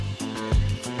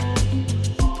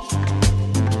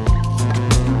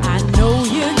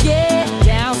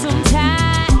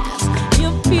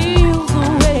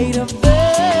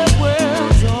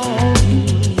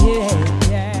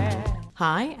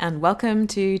and welcome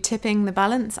to Tipping the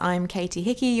Balance. I'm Katie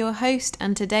Hickey, your host,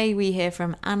 and today we hear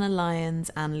from Anna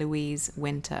Lyons and Louise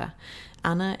Winter.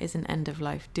 Anna is an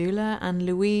end-of-life doula and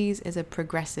Louise is a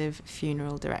progressive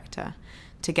funeral director.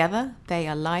 Together, they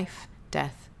are life,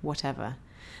 death, whatever.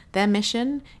 Their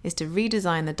mission is to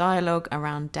redesign the dialogue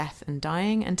around death and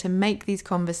dying and to make these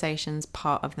conversations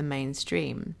part of the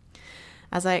mainstream.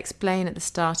 As I explain at the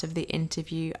start of the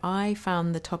interview, I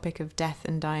found the topic of death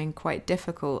and dying quite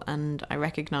difficult, and I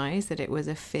recognise that it was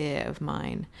a fear of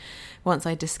mine. Once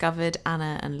I discovered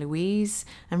Anna and Louise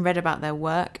and read about their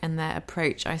work and their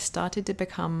approach, I started to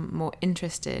become more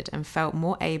interested and felt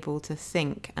more able to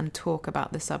think and talk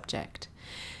about the subject.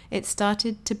 It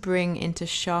started to bring into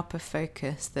sharper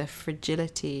focus the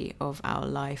fragility of our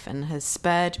life and has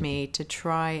spurred me to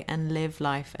try and live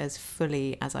life as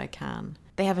fully as I can.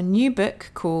 They have a new book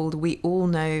called We All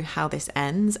Know How This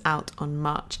Ends, out on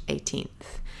March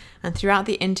 18th. And throughout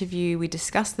the interview, we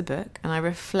discuss the book and I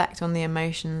reflect on the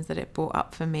emotions that it brought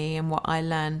up for me and what I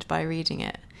learned by reading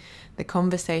it. The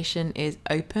conversation is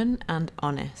open and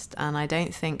honest, and I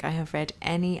don't think I have read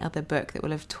any other book that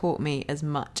will have taught me as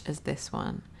much as this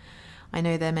one. I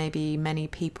know there may be many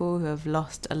people who have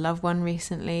lost a loved one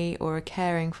recently or are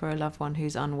caring for a loved one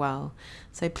who's unwell,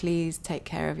 so please take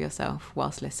care of yourself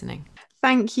whilst listening.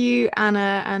 Thank you,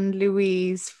 Anna and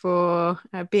Louise, for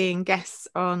being guests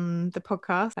on the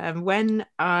podcast. When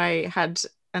I had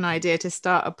an idea to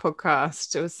start a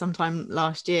podcast, it was sometime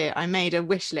last year, I made a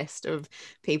wish list of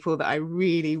people that I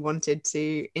really wanted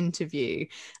to interview,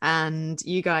 and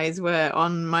you guys were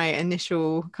on my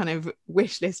initial kind of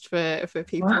wish list for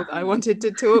people that I wanted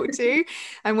to talk to.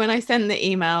 And when I sent the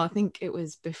email, I think it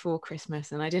was before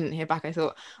Christmas, and I didn't hear back, I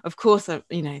thought, of course, they're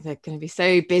going to be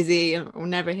so busy and we'll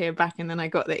never hear back. And then I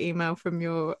got the email from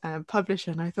your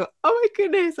publisher and I thought, oh my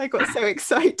goodness, I got so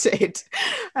excited.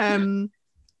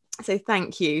 So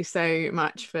thank you so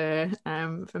much for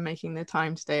making the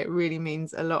time today. It really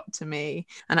means a lot to me.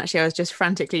 And actually, I was just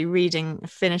frantically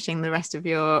finishing the rest of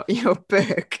your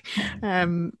book.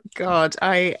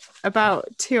 About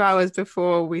 2 hours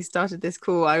before we started this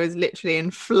call, I was literally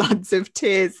in floods of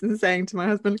tears and saying to my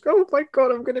husband, oh my God,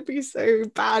 I'm going to be so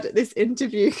bad at this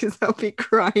interview because I'll be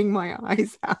crying my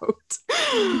eyes out.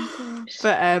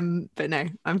 Oh, but no,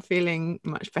 I'm feeling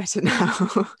much better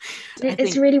now.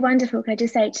 It's really wonderful. Can I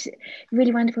just say, it's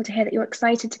really wonderful to hear that you're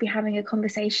excited to be having a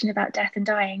conversation about death and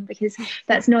dying, because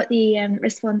that's not the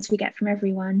response we get from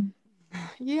everyone.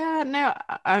 Yeah, no,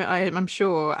 I'm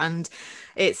sure. And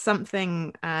it's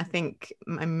something I think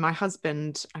my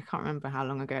husband, I can't remember how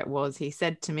long ago it was, he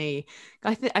said to me,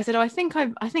 I said, oh, I think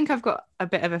I've got a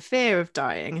bit of a fear of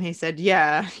dying. And he said,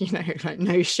 yeah, like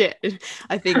no shit.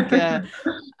 I think I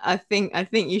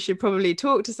think you should probably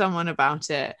talk to someone about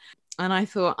it. And I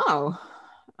thought, oh,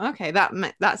 okay,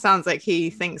 that sounds like he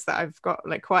thinks that I've got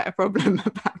like quite a problem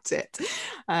about it.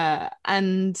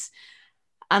 And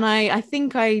I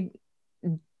think I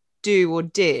do or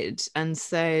did. And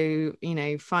so,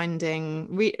 particularly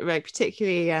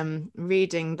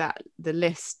reading the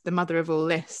list, the mother of all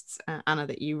lists, Anna,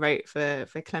 that you wrote for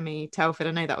Clemmy Telford.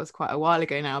 I know that was quite a while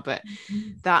ago now, but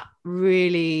that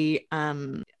really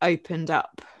opened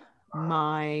up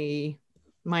my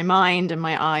mind and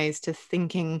my eyes to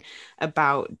thinking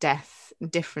about death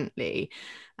differently.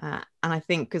 And I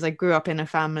think because I grew up in a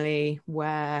family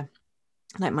where,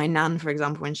 like my nan, for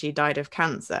example, when she died of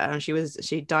cancer, and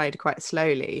she died quite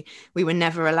slowly, we were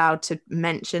never allowed to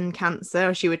mention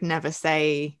cancer. She would never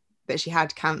say that she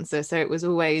had cancer. So it was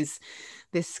always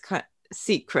this kind of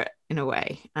secret in a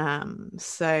way.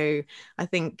 So I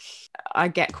think I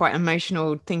get quite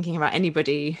emotional thinking about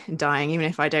anybody dying, even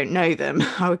if I don't know them.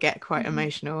 I would get quite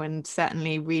emotional, and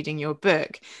certainly reading your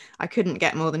book, I couldn't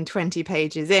get more than 20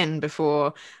 pages in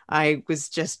before I was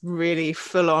just really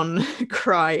full on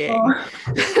crying. Oh.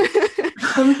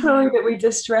 I'm sorry that we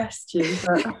distressed you,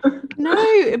 but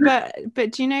no,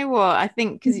 but do you know what I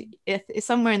think, because it's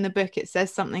somewhere in the book it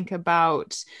says something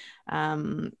about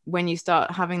when you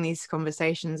start having these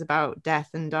conversations about death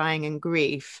and dying and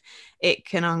grief, it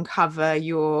can uncover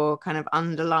your kind of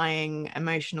underlying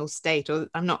emotional state, or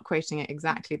I'm not quoting it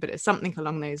exactly, but it's something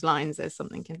along those lines. There's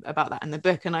something about that in the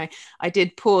book, and I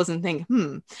did pause and think,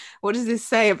 what does this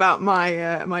say about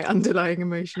my my underlying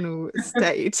emotional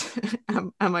state?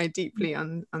 Am I deeply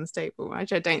unstable?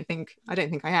 Which I don't think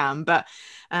I am, but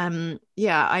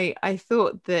I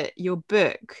thought that your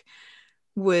book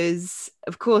was,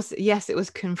 of course, yes, it was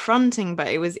confronting, but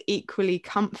it was equally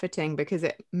comforting because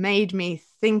it made me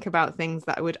think about things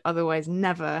that I would otherwise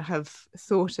never have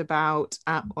thought about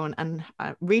and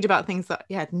read about things that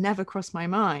had never crossed my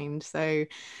mind. So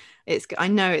I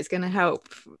know it's going to help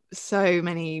so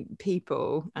many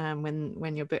people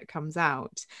when your book comes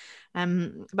out.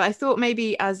 But I thought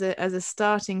maybe as a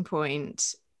starting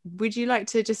point, would you like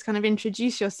to just kind of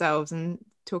introduce yourselves and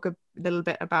talk a little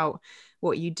bit about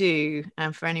what you do,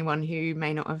 for anyone who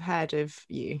may not have heard of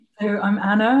you? So I'm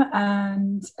Anna,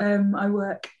 and I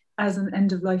work as an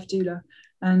end-of-life doula,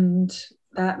 and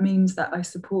that means that I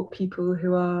support people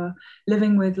who are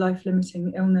living with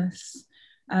life-limiting illness.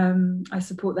 I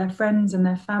support their friends and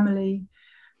their family,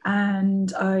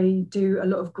 and I do a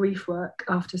lot of grief work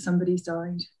after somebody's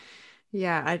died.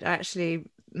 Yeah, I actually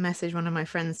messaged one of my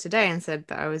friends today and said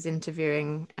that I was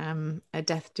interviewing a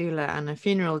death doula and a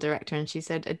funeral director, and she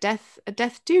said, a death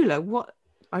doula? What?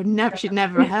 She'd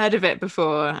never heard of it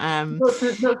before. Lots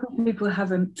of people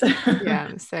haven't.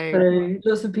 Yeah, so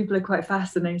lots of people are quite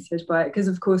fascinated by it because,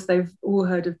 of course, they've all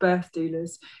heard of birth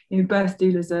doulas. Birth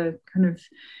doulas are kind of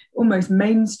almost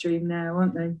mainstream now,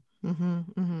 aren't they? Mm-hmm,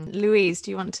 mm-hmm. Louise,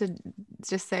 do you want to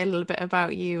just say a little bit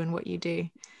about you and what you do?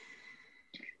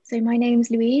 So my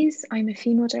name's Louise. I'm a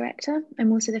funeral director.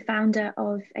 I'm also the founder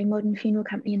of a modern funeral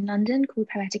company in London called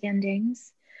Poetic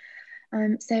Endings.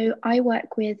 So I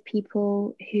work with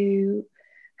people who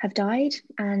have died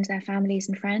and their families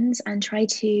and friends, and try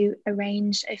to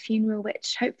arrange a funeral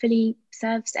which hopefully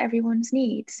serves everyone's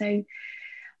needs. So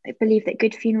I believe that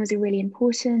good funerals are really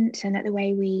important, and that the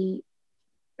way we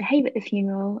behave at the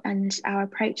funeral and our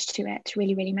approach to it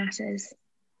really, really matters.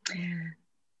 Yeah.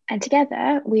 And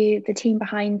together, we're the team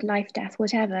behind Life, Death,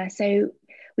 Whatever. So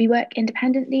we work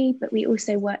independently, but we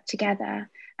also work together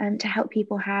to help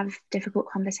people have difficult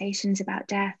conversations about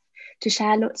death, to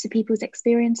share lots of people's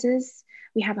experiences.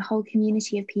 We have a whole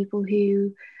community of people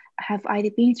who have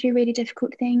either been through really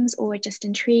difficult things or are just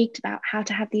intrigued about how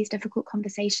to have these difficult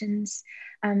conversations.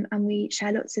 And we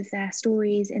share lots of their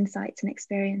stories, insights, and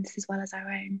experience as well as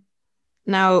our own.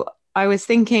 Now, I was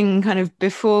thinking, kind of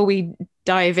before we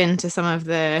dive into some of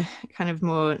the kind of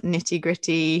more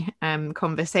nitty-gritty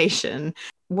conversation,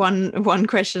 one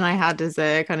question I had as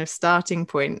a kind of starting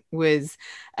point was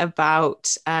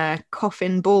about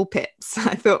coffin ball pits.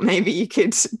 I thought maybe you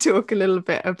could talk a little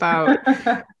bit about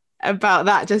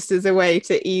that, just as a way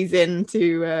to ease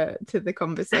into to the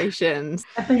conversations.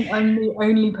 I think I'm the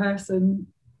only person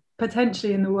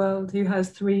potentially in the world who has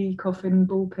 3 coffin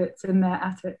ball pits in their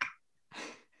attic.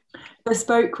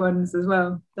 Bespoke ones as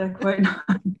well. They're quite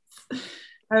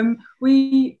nice.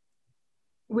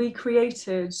 We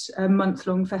created a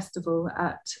month-long festival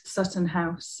at Sutton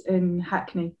House in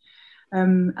Hackney,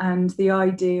 and the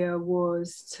idea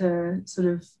was to sort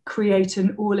of create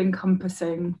an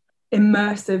all-encompassing,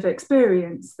 immersive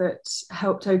experience that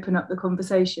helped open up the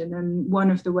conversation. And one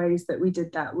of the ways that we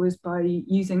did that was by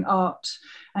using art,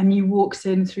 and you walked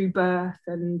in through birth,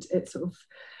 and it sort of,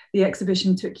 the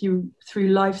exhibition took you through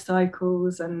life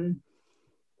cycles and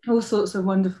all sorts of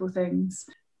wonderful things.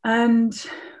 And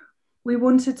we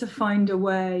wanted to find a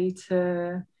way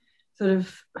to sort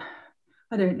of,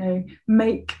 I don't know,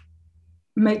 make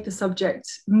the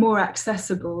subject more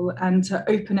accessible and to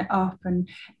open it up. And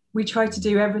we try to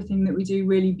do everything that we do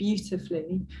really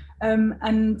beautifully.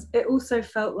 And it also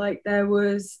felt like there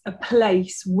was a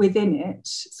place within it,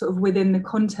 sort of within the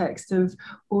context of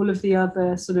all of the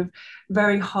other sort of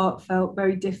very heartfelt,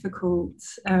 very difficult,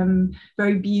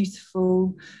 very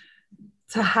beautiful,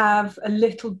 to have a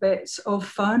little bit of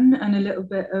fun and a little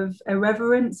bit of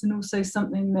irreverence, and also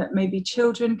something that maybe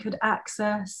children could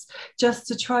access, just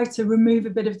to try to remove a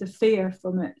bit of the fear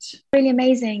from it. Really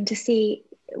amazing to see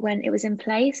when it was in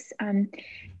place.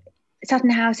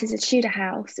 Sutton House is a Tudor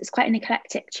house. It's quite an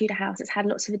eclectic Tudor house. It's had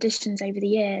lots of additions over the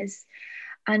years.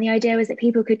 And the idea was that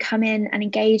people could come in and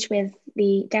engage with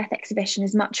the death exhibition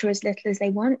as much or as little as they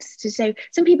want. So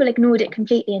some people ignored it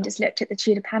completely and just looked at the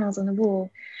Tudor panels on the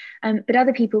wall. But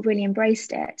other people really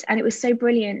embraced it. And it was so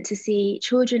brilliant to see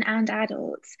children and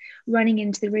adults running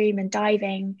into the room and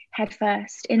diving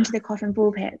headfirst into the coffin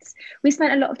ball pits. We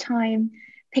spent a lot of time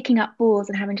picking up balls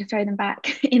and having to throw them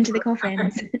back into the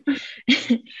coffins.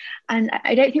 And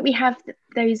I don't think we have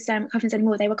those coffins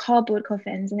anymore. They were cardboard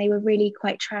coffins, and they were really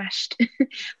quite trashed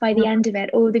by the end of it.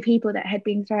 All the people that had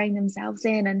been throwing themselves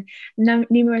in, and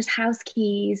numerous house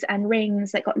keys and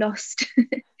rings that got lost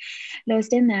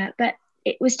in there. But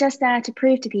it was just there to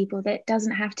prove to people that it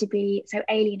doesn't have to be so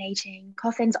alienating.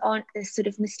 Coffins aren't this sort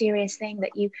of mysterious thing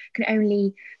that you can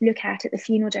only look at the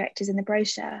funeral directors in the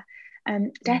brochure.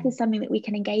 Death is something that we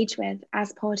can engage with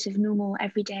as part of normal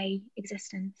everyday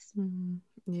existence.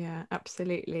 Yeah,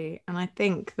 absolutely. And I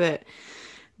think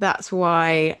that's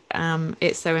why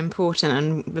it's so important,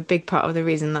 and a big part of the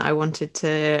reason that I wanted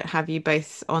to have you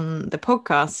both on the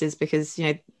podcast is because, you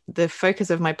know, the focus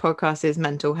of my podcast is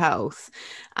mental health,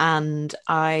 and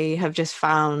I have just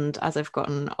found as I've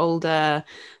gotten older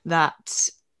that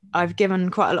I've given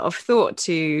quite a lot of thought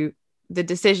to the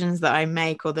decisions that I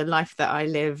make or the life that I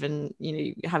live. And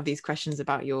you have these questions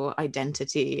about your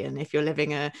identity and if you're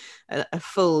living a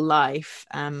full life,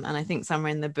 and I think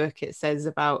somewhere in the book it says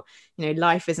about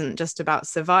life isn't just about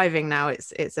surviving now,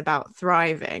 it's about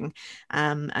thriving,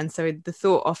 and so the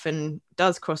thought often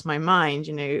does cross my mind,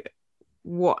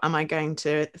 what am I going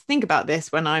to think about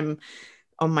this when I'm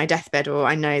on my deathbed, or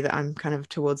I know that I'm kind of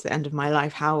towards the end of my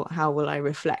life? How will I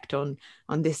reflect on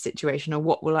this situation, or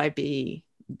what will I be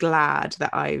glad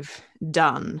that I've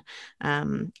done?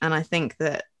 And I think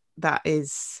that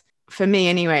is, for me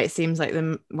anyway, it seems like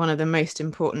one of the most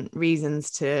important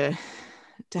reasons to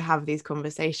have these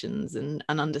conversations and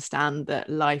understand that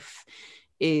life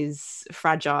is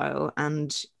fragile,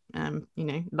 and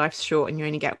life's short and you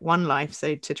only get one life,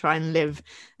 so to try and live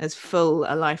as full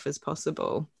a life as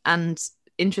possible. And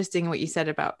interesting what you said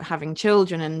about having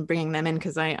children and bringing them in,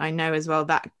 because I know as well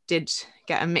that did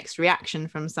get a mixed reaction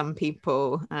from some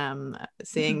people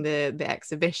seeing the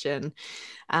exhibition.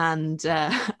 And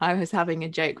I was having a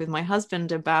joke with my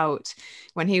husband about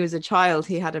when he was a child,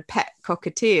 he had a pet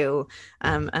cockatiel,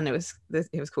 and it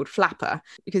was called Flapper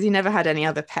because he never had any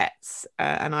other pets,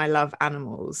 and I love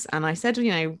animals. And I said,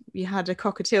 you had a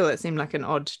cockatiel, that seemed like an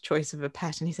odd choice of a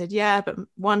pet. And he said, yeah, but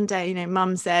one day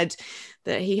mum said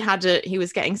that he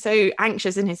was getting so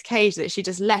anxious in his cage that she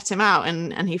just let him out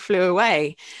and he flew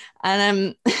away.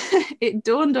 And it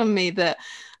dawned on me that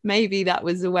maybe that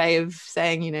was a way of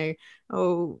saying,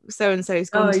 oh, so and so's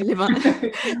gone to live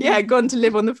on gone to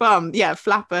live on the farm. Yeah,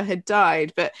 Flapper had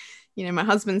died. But my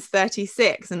husband's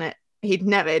 36, and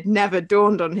it never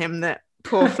dawned on him that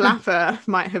poor Flapper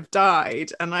might have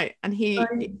died. And he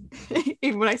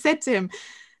even when I said to him,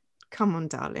 come on,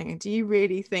 darling, do you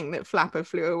really think that Flapper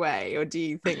flew away, or do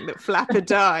you think that Flapper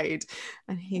died?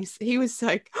 And he was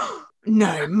like, oh,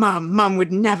 no, mum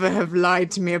would never have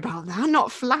lied to me about that,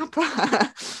 not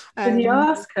Flapper. Did he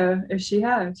ask her if she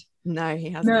had? No, he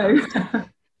hasn't. No.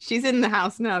 She's in the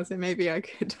house now, so maybe I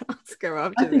could ask her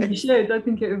after this. I think this. you should. I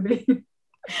think it would be.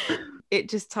 It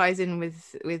just ties in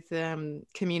with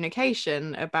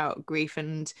communication about grief,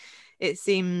 and it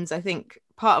seems, I think,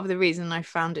 part of the reason I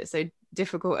found it so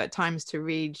difficult at times to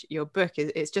read your book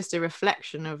is it's just a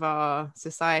reflection of our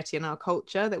society and our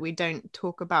culture that we don't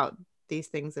talk about these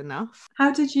things enough.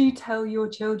 How did you tell your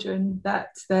children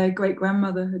that their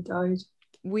great-grandmother had died?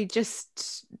 We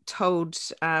just told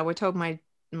my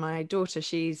daughter,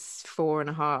 she's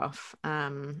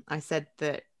 4.5, I said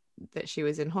that she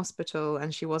was in hospital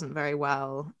and she wasn't very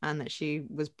well and that she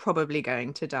was probably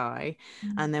going to die.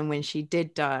 And then when she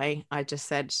did die, I just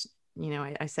said,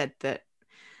 I said that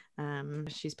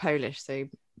she's Polish, so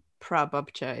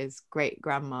prababcia is great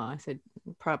grandma. I said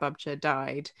prababcia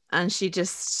died, and she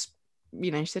just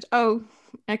she said, oh,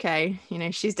 okay,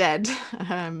 she's dead.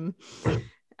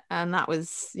 And that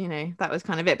was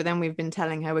kind of it. But then we've been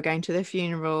telling her we're going to the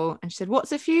funeral, and she said,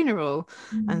 what's a funeral?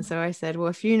 And so I said, well,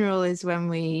 a funeral is when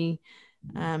we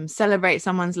celebrate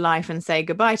someone's life and say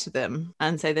goodbye to them.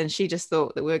 And so then she just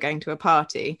thought that we were going to a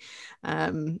party,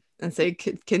 and so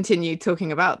continued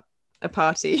talking about a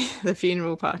party, the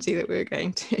funeral party that we were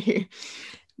going to.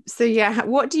 So yeah,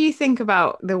 what do you think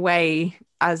about the way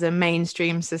as a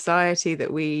mainstream society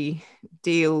that we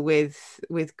deal with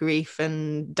grief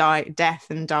and death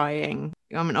and dying?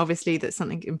 I mean, obviously that's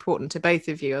something important to both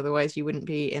of you, otherwise you wouldn't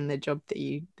be in the job that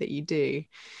you do.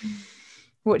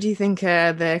 What do you think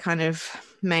are the kind of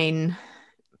main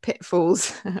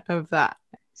pitfalls of that?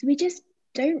 So we just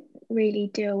don't really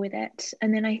deal with it,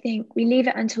 and then I think we leave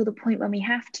it until the point when we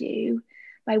have to,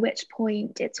 by which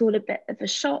point it's all a bit of a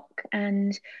shock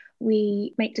and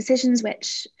we make decisions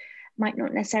which might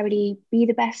not necessarily be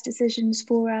the best decisions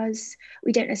for us.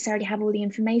 We don't necessarily have all the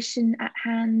information at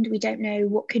hand. We don't know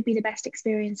what could be the best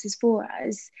experiences for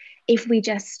us if we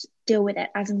just deal with it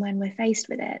as and when we're faced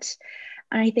with it.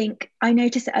 And I think I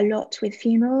notice it a lot with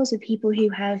funerals, with people who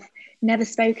have never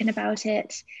spoken about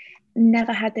it,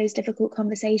 never had those difficult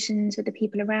conversations with the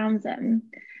people around them.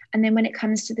 And then when it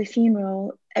comes to the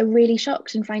funeral, are really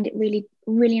shocked and find it really,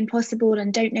 really impossible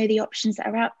and don't know the options that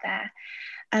are out there.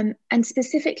 And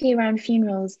specifically around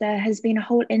funerals, there has been a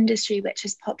whole industry which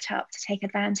has popped up to take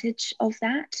advantage of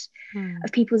that,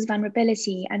 of people's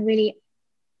vulnerability, and really,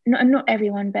 not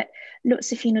everyone, but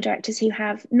lots of funeral directors who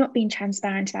have not been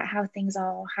transparent about how things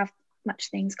are or how much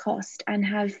things cost, and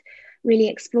have really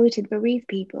exploited bereaved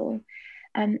people.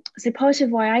 So part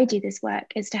of why I do this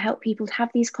work is to help people to have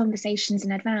these conversations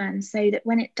in advance, so that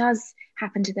when it does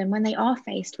happen to them, when they are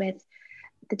faced with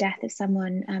the death of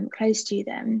someone close to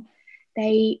them,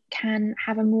 they can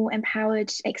have a more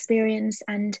empowered experience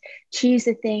and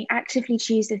actively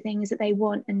choose the things that they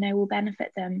want and know will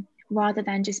benefit them, rather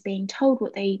than just being told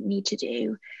what they need to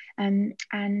do,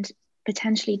 and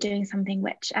potentially doing something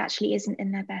which actually isn't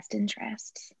in their best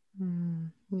interests.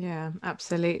 Yeah,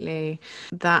 absolutely.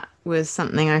 That was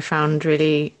something I found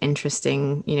really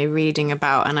interesting, reading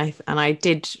about, and I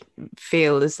did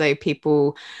feel as though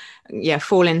people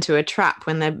fall into a trap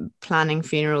when they're planning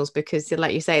funerals, because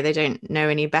like you say, they don't know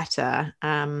any better.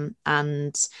 I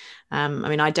mean,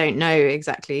 I don't know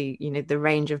exactly the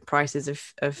range of prices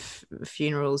of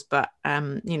funerals, but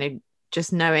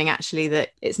just knowing actually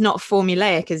that it's not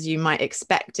formulaic as you might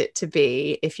expect it to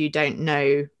be if you don't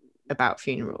know about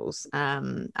funerals,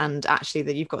 and actually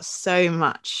that you've got so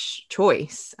much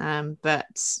choice,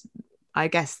 but I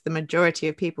guess the majority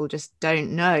of people just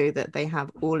don't know that they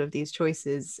have all of these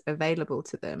choices available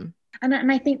to them. And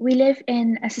I think we live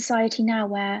in a society now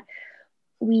where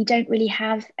we don't really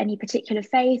have any particular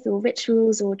faith or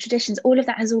rituals or traditions. All of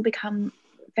that has all become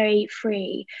very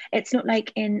free. It's not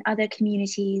like in other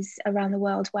communities around the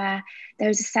world where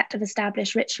there's a set of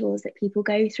established rituals that people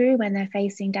go through when they're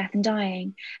facing death and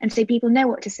dying. And so people know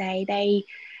what to say. They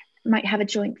might have a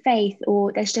joint faith,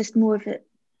 or there's just more of a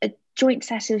joint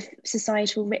set of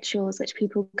societal rituals which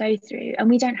people go through. And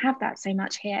we don't have that so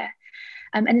much here.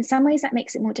 And in some ways that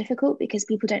makes it more difficult, because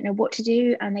people don't know what to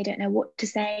do and they don't know what to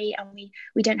say, and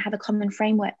we don't have a common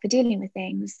framework for dealing with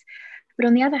things. But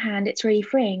on the other hand, it's really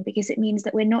freeing, because it means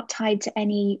that we're not tied to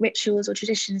any rituals or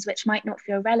traditions which might not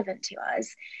feel relevant to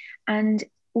us. And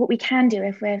what we can do,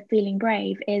 if we're feeling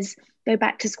brave, is go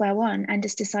back to square one and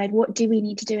just decide, what do we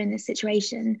need to do in this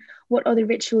situation? What are the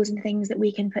rituals and things that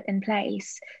we can put in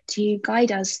place to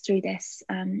guide us through this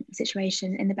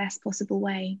situation in the best possible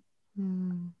way?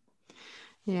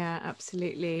 Yeah,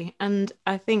 absolutely. And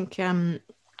I think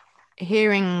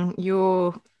hearing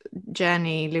your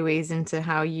journey, Louise, into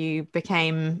how you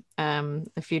became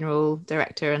a funeral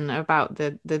director and about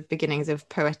the beginnings of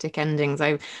Poetic Endings,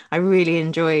 I really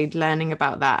enjoyed learning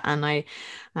about that, and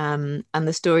and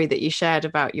the story that you shared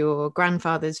about your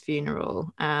grandfather's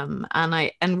funeral,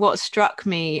 and what struck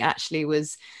me actually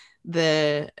was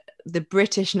the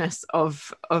Britishness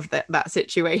of that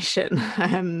situation,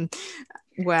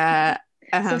 where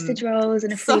sausage rolls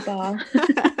and a free bar.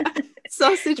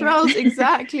 Sausage rolls,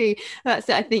 exactly. That's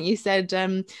it. I think you said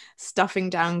stuffing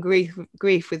down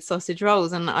grief with sausage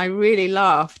rolls, and I really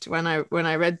laughed when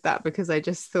I read that, because I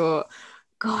just thought,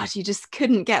 God, you just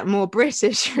couldn't get more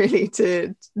British really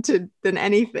to than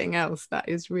anything else. That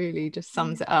is really just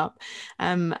sums it up.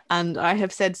 And I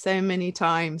have said so many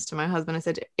times to my husband, I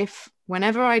said, if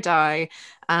whenever I die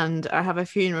and I have a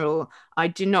funeral, I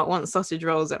do not want sausage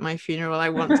rolls at my funeral. I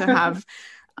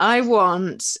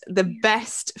want the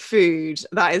best food.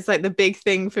 That is like the big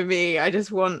thing for me. I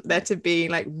just want there to be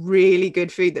like really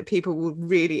good food that people will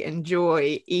really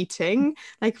enjoy eating.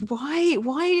 Like,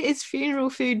 why is funeral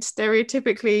food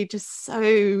stereotypically just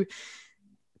so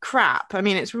crap? I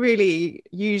mean, it's really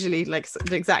usually like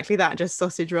exactly that, just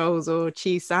sausage rolls or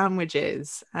cheese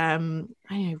sandwiches. I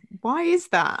know, why is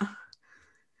that?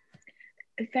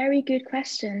 A very good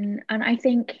question. And I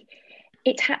think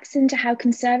it taps into how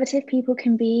conservative people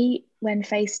can be when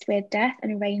faced with death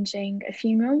and arranging a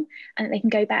funeral, and that they can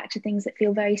go back to things that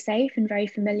feel very safe and very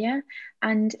familiar.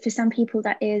 And for some people,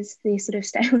 that is the sort of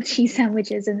stale cheese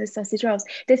sandwiches and the sausage rolls.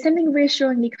 There's something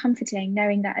reassuringly comforting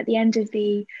knowing that at the end of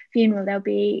the funeral, there'll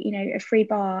be, a free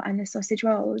bar and the sausage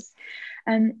rolls.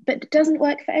 But it doesn't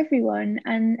work for everyone.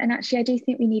 And actually, I do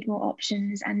think we need more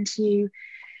options, and to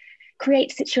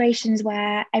create situations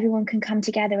where everyone can come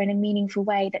together in a meaningful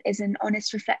way that is an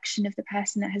honest reflection of the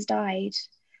person that has died.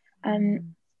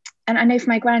 And I know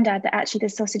for my granddad that actually the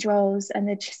sausage rolls and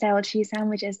the stale cheese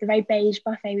sandwiches, the very beige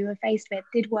buffet we were faced with,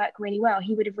 did work really well.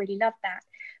 He would have really loved that.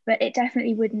 But it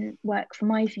definitely wouldn't work for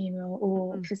my funeral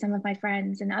or for some of my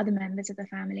friends and other members of the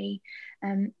family.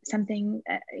 Something,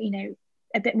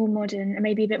 a bit more modern, and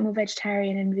maybe a bit more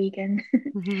vegetarian and vegan,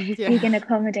 vegan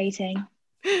accommodating.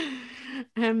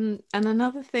 And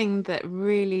another thing that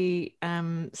really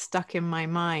stuck in my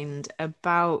mind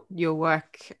about your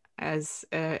work as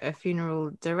a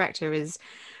funeral director is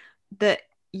that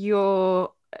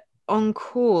you're on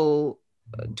call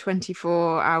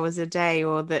 24 hours a day,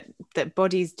 or that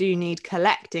bodies do need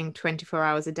collecting 24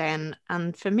 hours a day.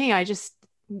 And for me,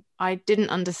 I didn't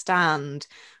understand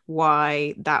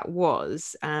why that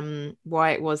was,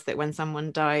 why it was that when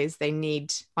someone dies, I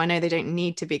know they don't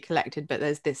need to be collected, but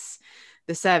there's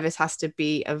the service has to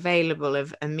be available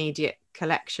of immediate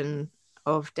collection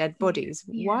of dead bodies.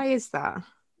 Yeah. Why is that?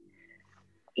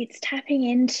 It's tapping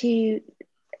into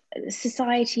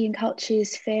society and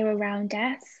culture's fear around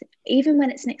death. Even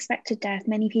when it's an expected death,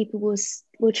 many people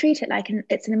will treat it like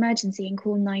it's an emergency and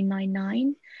call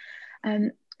 999.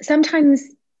 Sometimes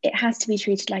it has to be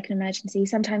treated like an emergency.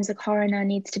 Sometimes the coroner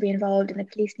needs to be involved and the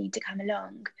police need to come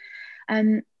along.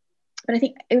 But I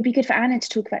think it would be good for Anna to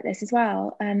talk about this as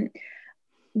well.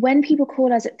 When people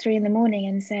call us at 3 a.m.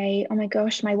 and say, oh my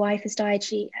gosh, my wife has died,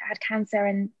 she had cancer,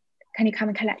 and can you come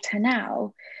and collect her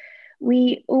now?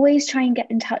 We always try and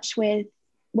get in touch with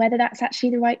whether that's actually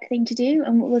the right thing to do.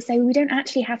 And we'll say, we don't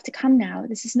actually have to come now.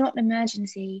 This is not an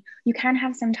emergency. You can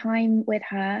have some time with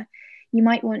her. You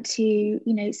might want to,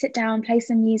 sit down, play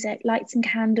some music, light some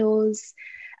candles,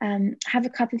 have a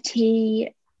cup of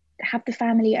tea, have the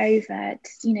family over,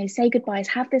 say goodbyes,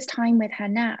 have this time with her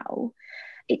now.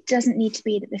 It doesn't need to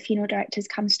be that the funeral directors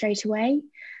come straight away.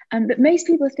 But most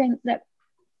people think that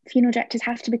funeral directors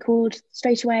have to be called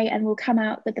straight away and will come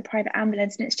out with the private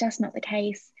ambulance, and it's just not the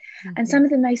case. Mm-hmm. And some of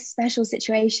the most special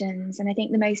situations, and I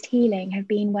think the most healing, have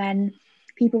been when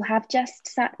people have just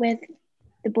sat with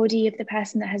the body of the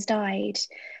person that has died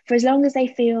for as long as they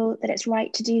feel that it's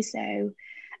right to do so,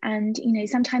 and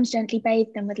sometimes gently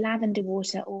bathed them with lavender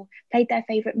water, or played their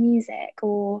favorite music,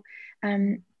 or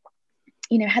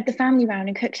had the family round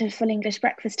and cooked a full English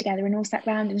breakfast together and all sat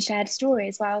round and shared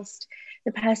stories whilst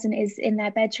the person is in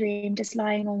their bedroom just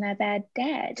lying on their bed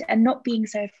dead, and not being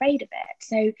so afraid of it.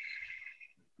 So,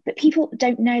 but people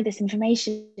don't know this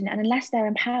information, and unless they're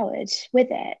empowered with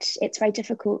it, it's very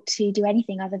difficult to do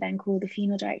anything other than call the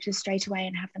funeral directors straight away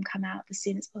and have them come out as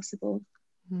soon as possible.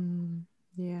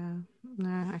 Yeah,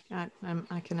 no,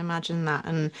 I can imagine that,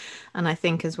 and I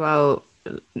think as well,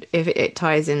 if it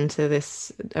ties into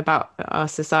this about our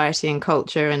society and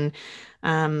culture, and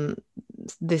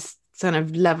this kind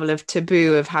of level of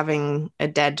taboo of having a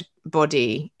dead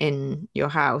body in your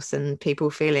house, and people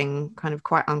feeling kind of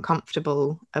quite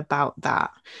uncomfortable about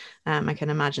that. I can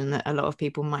imagine that a lot of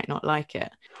people might not like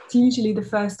it. It's usually the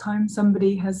first time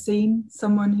somebody has seen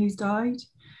someone who's died,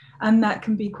 and that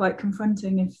can be quite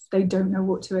confronting if they don't know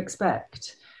what to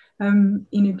expect.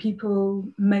 People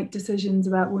make decisions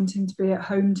about wanting to be at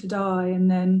home to die, and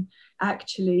then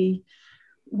actually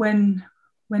when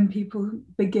people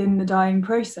begin the dying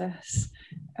process,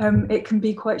 it can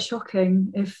be quite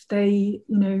shocking if they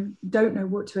don't know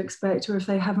what to expect, or if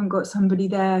they haven't got somebody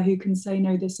there who can say,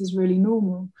 no, this is really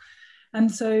normal.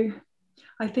 And so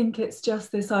I think it's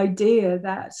just this idea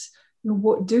that,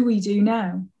 what do we do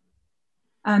now?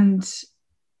 And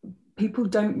people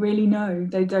don't really know.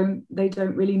 They don't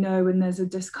really know, and there's a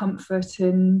discomfort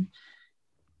in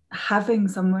having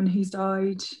someone who's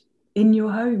died in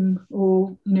your home,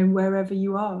 or wherever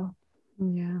you are.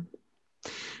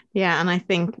 Yeah, and I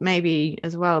think maybe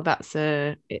as well that's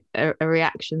a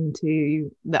reaction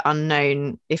to the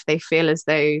unknown. If they feel as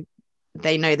though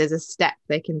they know there's a step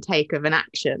they can take of an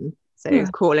action, so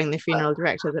calling the funeral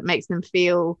director, that makes them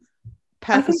feel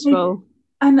purposeful.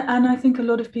 And I think a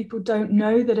lot of people don't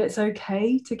know that it's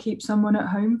okay to keep someone at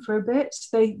home for a bit.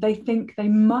 They think they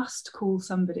must call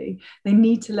somebody. They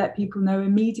need to let people know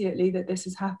immediately that this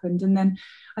has happened. And then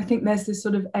I think there's this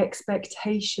sort of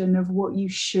expectation of what you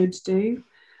should do.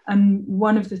 And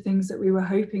one of the things that we were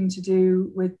hoping to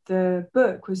do with the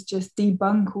book was just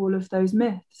debunk all of those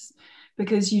myths,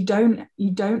 because you don't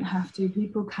have to.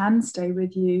 People can stay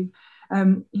with you.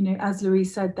 As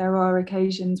Louise said, there are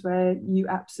occasions where you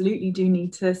absolutely do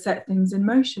need to set things in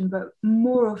motion, but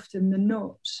more often than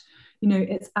not,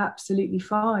 it's absolutely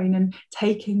fine. And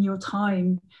taking your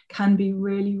time can be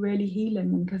really, really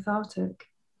healing and cathartic.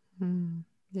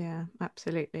 Yeah,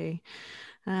 absolutely.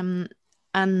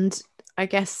 And I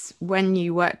guess when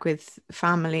you work with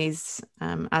families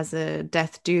as a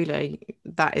death doula,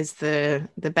 that is the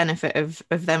benefit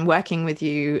of them working with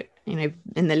you, in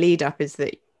the lead up, is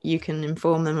that you can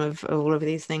inform them of all of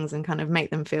these things and kind of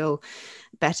make them feel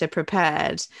better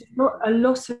prepared. A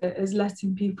lot of it is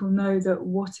letting people know that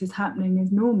what is happening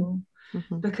is normal.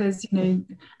 Because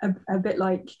a bit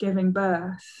like giving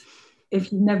birth,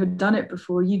 if you've never done it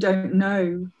before, you don't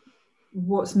know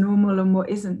what's normal and what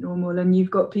isn't normal, and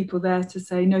you've got people there to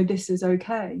say, no, this is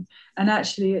okay. And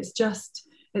actually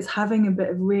it's having a bit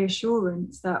of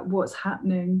reassurance that what's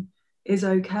happening is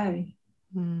okay.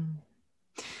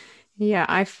 Yeah,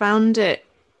 I found it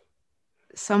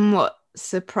somewhat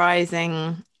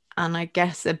surprising, and I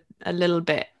guess a little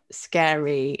bit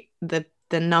scary, the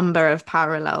number of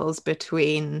parallels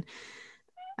between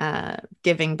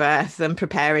giving birth and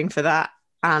preparing for that,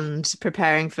 and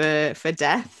preparing for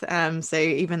death. So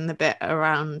even the bit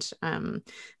around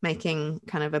making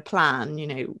kind of a plan,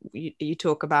 you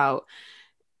talk about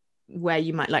where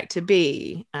you might like to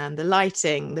be, and the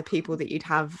lighting, the people that you'd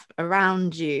have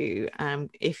around you,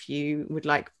 if you would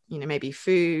like, maybe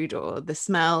food, or the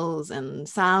smells and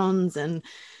sounds, and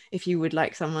if you would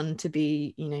like someone to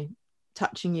be,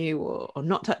 touching you or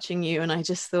not touching you. And I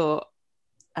just thought,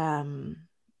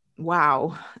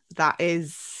 wow, that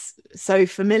is so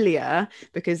familiar,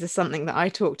 because it's something that I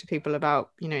talk to people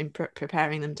about, in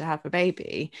preparing them to have a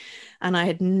baby. And I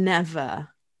had never,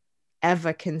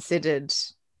 ever considered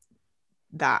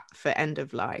that for end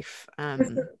of life.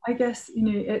 I guess,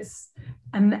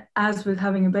 and as with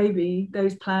having a baby,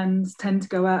 those plans tend to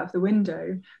go out of the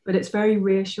window, but it's very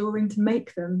reassuring to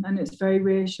make them, and it's very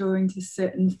reassuring to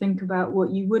sit and think about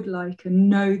what you would like and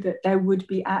know that there would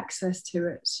be access to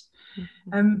it.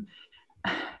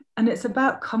 And it's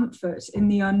about comfort in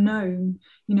the unknown,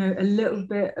 a little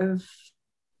bit of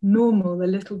normal, a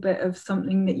little bit of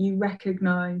something that you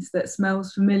recognize, that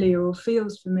smells familiar or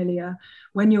feels familiar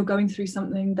when you're going through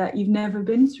something that you've never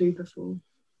been through before.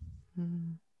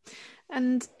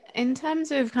 And in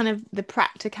terms of kind of the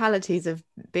practicalities of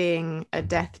being a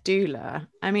death doula,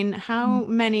 I mean, how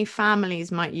many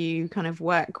families might you kind of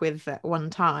work with at one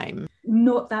time?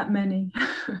 Not that many.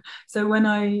 So when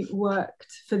I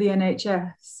worked for the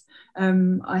NHS,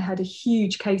 I had a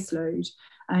huge caseload,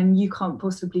 and you can't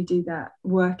possibly do that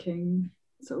working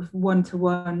sort of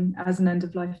one-to-one as an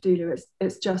end-of-life doula.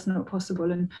 It's just not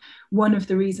possible. And one of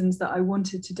the reasons that I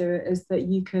wanted to do it is that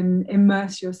you can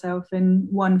immerse yourself in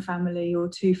one family or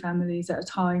two families at a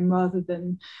time, rather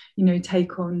than,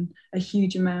 take on a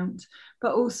huge amount.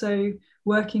 But also,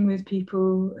 working with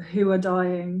people who are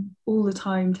dying all the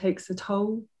time takes a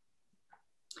toll.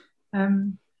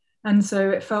 And so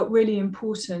it felt really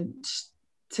important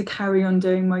to carry on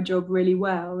doing my job really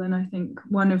well. And I think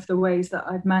one of the ways that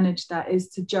I've managed that is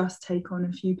to just take on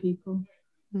a few people.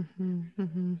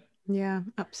 Yeah,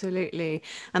 absolutely.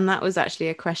 And that was actually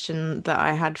a question that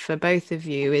I had for both of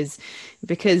you, is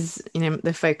because,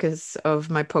 the focus of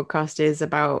my podcast is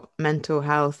about mental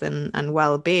health and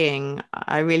well-being.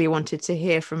 I really wanted to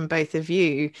hear from both of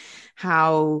you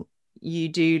how you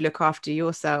do look after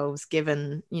yourselves,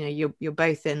 given, you're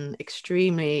both in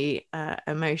extremely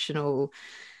emotional,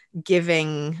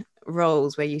 giving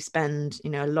roles where you spend,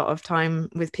 a lot of time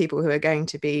with people who are going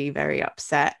to be very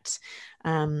upset.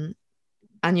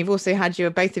 And you've also had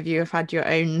both of you have had your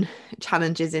own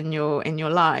challenges in your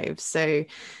lives. So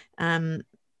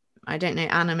I don't know,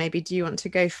 Anna, maybe do you want to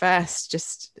go first,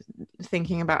 just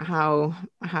thinking about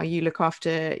how you look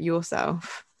after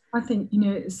yourself? I think,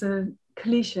 it's a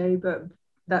cliche, but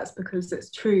that's because it's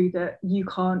true that you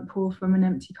can't pour from an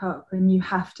empty cup, and you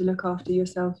have to look after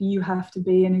yourself. You have to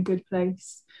be in a good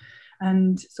place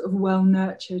and sort of well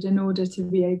nurtured in order to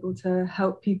be able to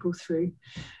help people through.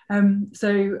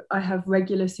 So I have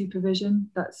regular supervision.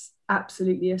 That's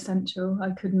absolutely essential. I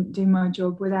couldn't do my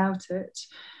job without it.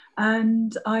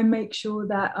 And I make sure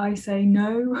that I say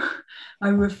no. I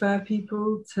refer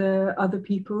people to other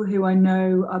people who I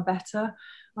know are better.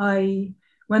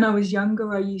 When I was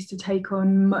younger, I used to take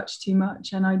on much too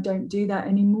much, and I don't do that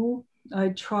anymore. I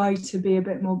try to be a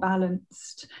bit more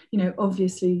balanced.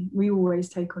 Obviously, we always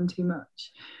take on too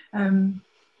much. And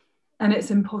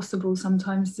it's impossible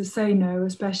sometimes to say no,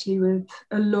 especially with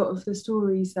a lot of the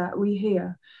stories that we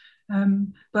hear.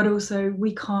 But also,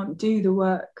 we can't do the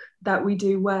work that we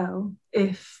do well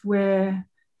if we're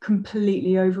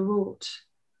completely overwrought.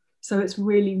 So it's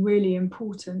really, really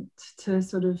important to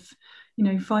sort of,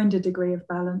 find a degree of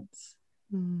balance.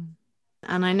 And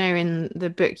I know in the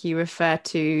book you refer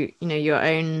to, your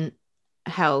own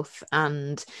health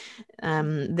and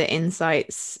the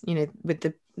insights,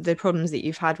 with the problems that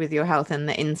you've had with your health, and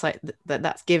the insight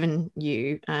that's given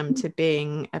you to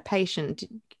being a patient.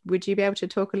 Would you be able to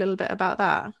talk a little bit about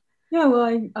that? Yeah,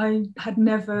 well, I had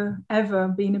never, ever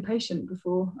been a patient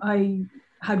before. I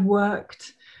had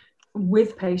worked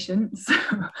with patients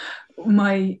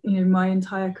my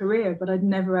entire career, but I'd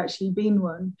never actually been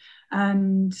one,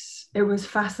 and it was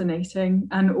fascinating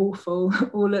and awful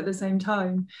all at the same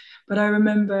time. But I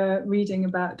remember reading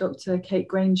about Dr. Kate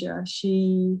Granger.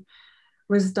 She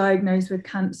was diagnosed with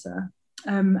cancer,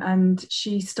 and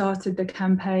she started the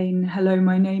campaign "Hello,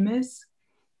 my name is,"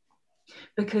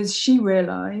 because she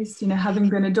realized, having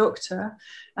been a doctor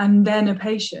and then a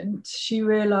patient, she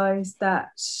realized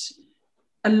that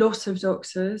a lot of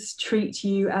doctors treat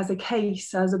you as a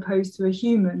case as opposed to a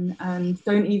human, and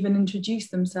don't even introduce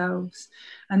themselves.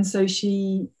 And so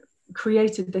she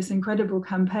created this incredible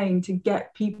campaign to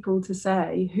get people to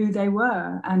say who they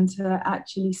were, and to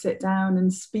actually sit down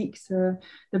and speak to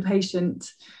the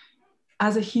patient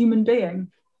as a human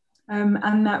being.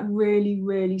 And that really,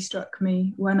 really struck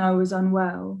me when I was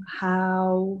unwell,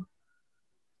 how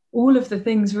all of the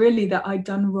things really that I'd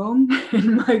done wrong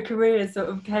in my career sort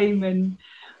of came and,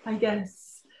 I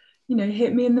guess,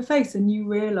 hit me in the face, and you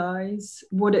realize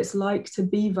what it's like to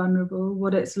be vulnerable,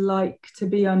 what it's like to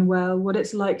be unwell, what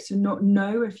it's like to not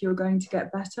know if you're going to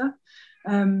get better.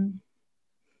 And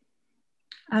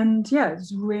yeah,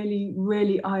 it's really,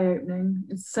 really eye-opening.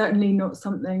 It's certainly not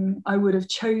something I would have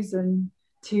chosen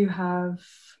to have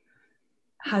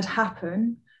had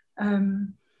happen.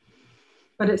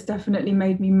 But it's definitely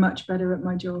made me much better at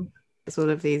my job. It's all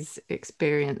of these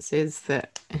experiences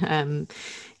that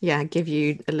give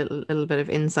you a little bit of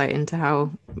insight into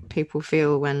how people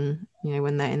feel when they're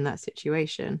in that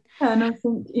situation. Yeah, and I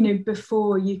think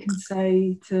before you can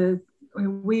say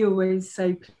we always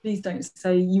say, please don't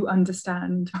say you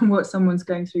understand what someone's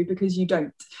going through, because you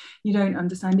don't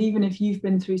understand, even if you've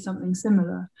been through something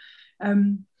similar.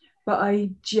 But I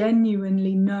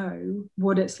genuinely know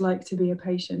what it's like to be a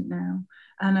patient now.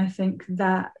 And I think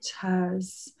that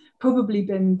has probably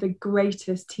been the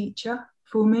greatest teacher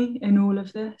for me in all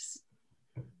of this.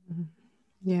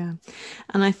 Yeah.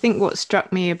 And I think what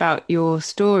struck me about your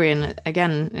story, and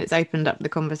again, it's opened up the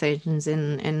conversations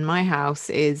in my house,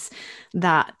 is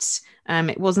that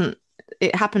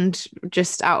it happened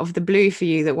just out of the blue for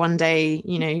you, that one day,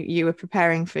 you were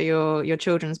preparing for your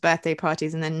children's birthday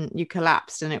parties and then you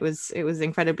collapsed, and it was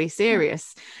incredibly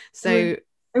serious. So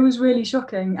it was really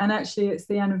shocking. And actually it's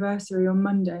the anniversary on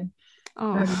Monday.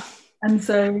 And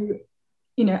so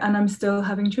and I'm still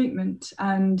having treatment,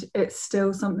 and it's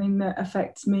still something that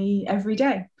affects me every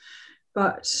day.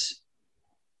 But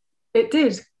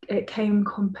it came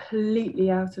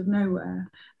completely out of nowhere,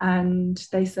 and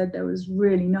they said there was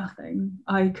really nothing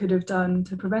I could have done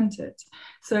to prevent it.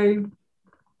 So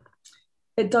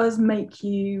it does make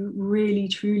you really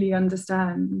truly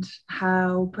understand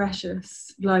how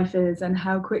precious life is and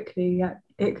how quickly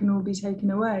it can all be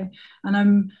taken away. And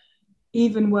I'm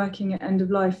even working at end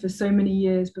of life for so many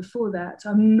years before that,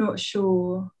 I'm not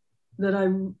sure that I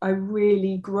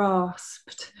really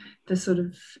grasped the sort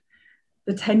of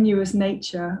the tenuous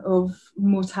nature of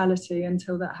mortality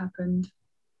until that happened.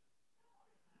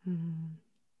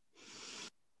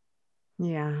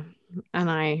 Yeah, and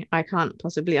I can't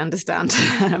possibly understand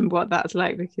what that's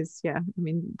like, because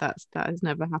that has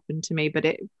never happened to me.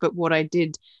 But what I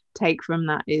did take from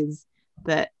that is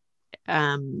that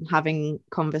having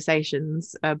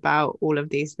conversations about all of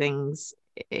these things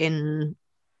in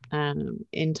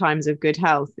times of good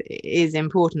health is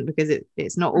important, because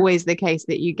it's not always the case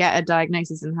that you get a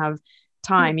diagnosis and have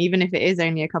time, even if it is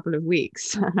only a couple of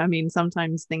weeks. I mean,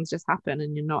 sometimes things just happen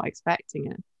and you're not expecting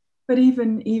it. But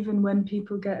even when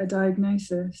people get a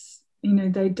diagnosis,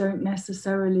 they don't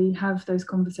necessarily have those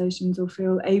conversations or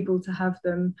feel able to have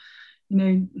them.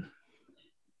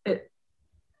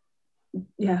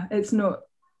 It's not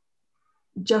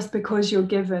just because you're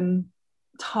given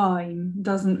time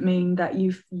doesn't mean that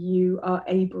you are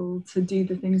able to do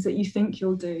the things that you think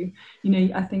you'll do.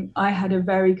 I think I had a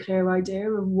very clear idea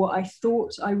of what I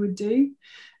thought I would do,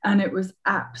 and it was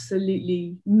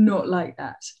absolutely not like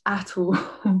that at all.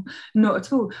 Not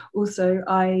at all. Also,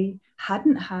 I'd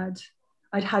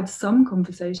had some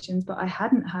conversations, but I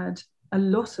hadn't had a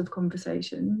lot of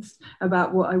conversations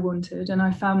about what I wanted, and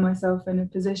I found myself in a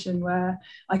position where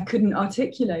I couldn't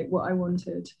articulate what I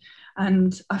wanted,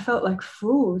 and I felt like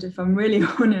fraud, if I'm really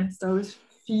honest. I was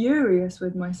furious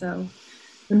with myself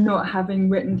for not having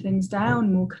written things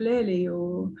down more clearly,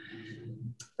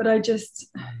 but I just,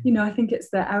 I think it's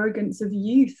the arrogance of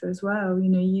youth as well.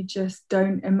 You just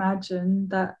don't imagine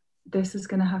that this is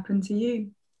going to happen to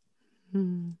you.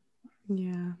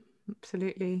 Yeah,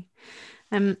 absolutely.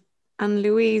 And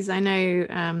Louise, I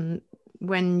know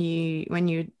when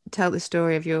you tell the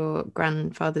story of your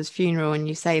grandfather's funeral, and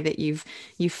you say that you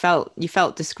felt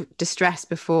distress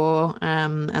before,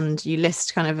 and you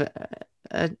list kind of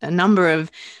a number of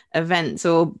events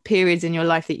or periods in your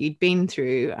life that you'd been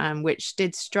through, which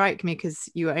did strike me, because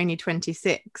you were only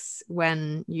 26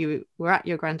 when you were at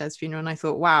your granddad's funeral, and I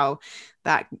thought, wow,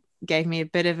 that gave me a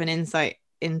bit of an insight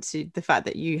into the fact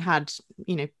that you had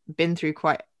been through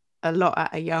quite a lot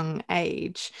at a young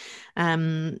age.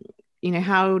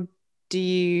 How do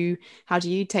you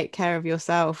take care of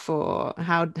yourself, or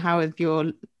how have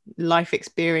your life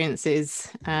experiences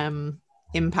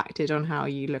impacted on how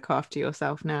you look after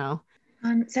yourself now?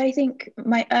 So I think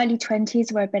my early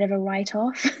 20s were a bit of a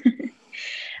write-off.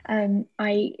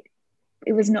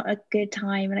 It was not a good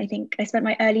time, and I think I spent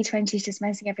my early 20s just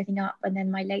messing everything up, and then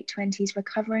my late 20s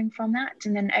recovering from that,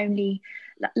 and then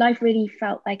life really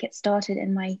felt like it started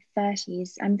in my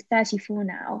 30s. I'm 34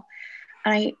 now,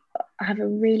 I have a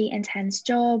really intense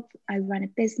job. I run a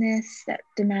business that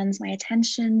demands my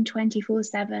attention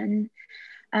 24/7.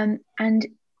 And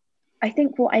I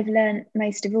think what I've learned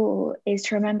most of all is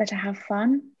to remember to have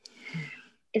fun.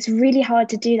 It's really hard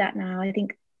to do that now. I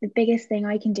think the biggest thing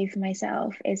I can do for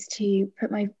myself is to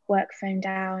put my work phone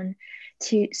down,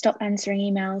 to stop answering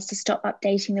emails, to stop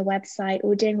updating the website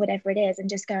or doing whatever it is, and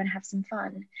just go and have some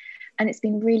fun. And it's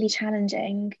been really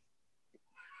challenging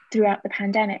throughout the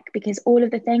pandemic, because all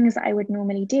of the things that I would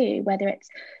normally do, whether it's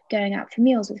going out for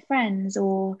meals with friends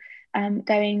or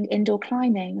going indoor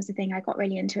climbing was the thing I got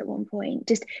really into at one point.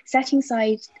 Just setting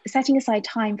aside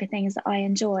time for things that I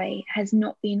enjoy has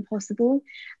not been possible,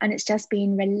 and it's just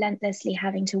been relentlessly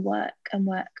having to work and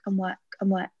work and work and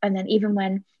work. And then even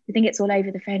when you think it's all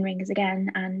over, the phone rings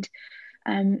again, and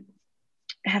I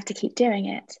have to keep doing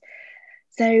it.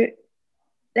 So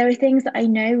there are things that I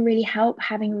know really help.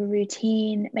 Having a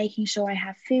routine, making sure I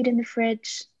have food in the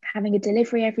fridge, having a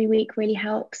delivery every week really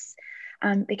helps,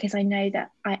 because I know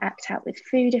that I act out with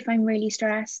food if I'm really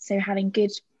stressed. So having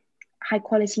good, high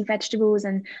quality vegetables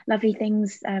and lovely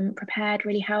things prepared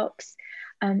really helps.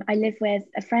 I live with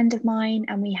a friend of mine,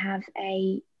 and we have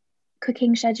a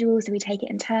cooking schedule. So we take it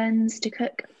in turns to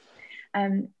cook.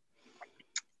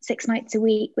 6 nights a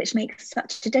week, which makes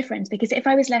such a difference, because if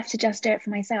I was left to just do it for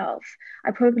myself,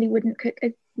 I probably wouldn't cook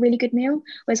a really good meal.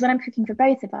 Whereas when I'm cooking for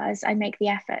both of us, I make the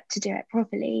effort to do it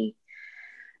properly.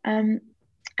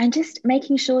 And just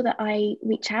making sure that I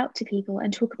reach out to people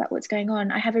and talk about what's going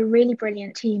on. I have a really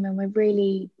brilliant team, and we're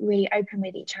really, really open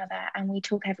with each other, and we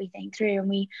talk everything through, and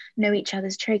we know each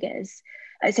other's triggers.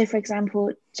 So for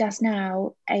example, just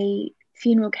now a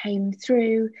funeral came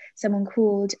through, someone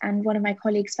called, and one of my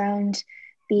colleagues found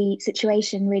the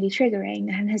situation really triggering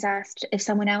and has asked if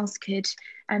someone else could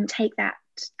take that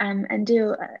and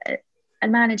do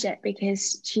and manage it,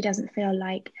 because she doesn't feel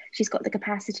like she's got the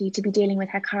capacity to be dealing with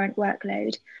her current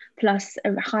workload, plus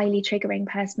a highly triggering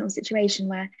personal situation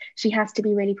where she has to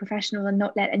be really professional and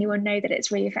not let anyone know that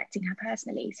it's really affecting her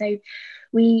personally. So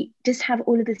we just have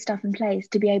all of this stuff in place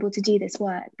to be able to do this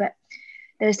work. But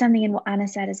there was something in what Anna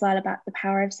said as well about the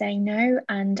power of saying no.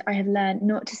 And I have learned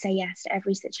not to say yes to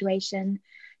every situation,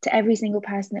 to every single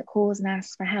person that calls and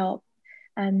asks for help.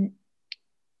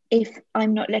 If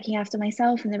I'm not looking after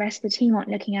myself and the rest of the team aren't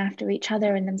looking after each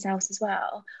other and themselves as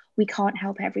well, we can't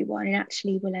help everyone, and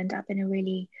actually we'll end up in a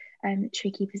really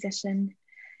tricky position.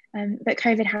 But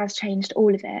COVID has changed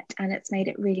all of it, and it's made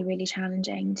it really, really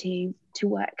challenging to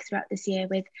work throughout this year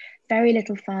with very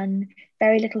little fun,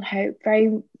 very little hope,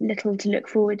 very little to look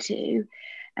forward to,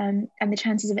 and the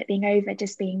chances of it being over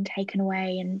just being taken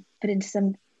away and put into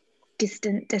some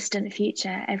distant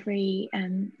future every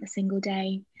single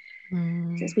day. So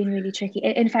it's been really tricky.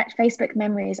 In fact, Facebook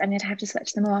memories, I'm going to have to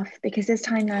switch them off, because this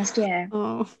time last year,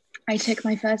 I took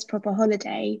my first proper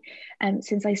holiday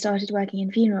since I started working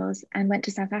in funerals, and went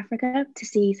to South Africa to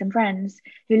see some friends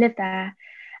who live there.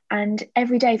 And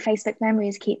every day Facebook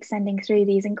memories keep sending through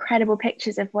these incredible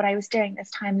pictures of what I was doing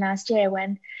this time last year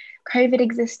when COVID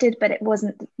existed, but it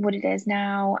wasn't what it is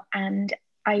now. And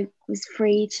I was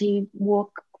free to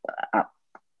walk up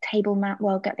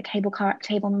get the cable car up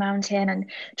Table Mountain and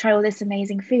try all this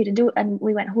amazing food, and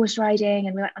we went horse riding,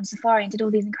 and we went on safari and did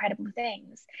all these incredible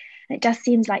things. And it just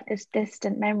seems like this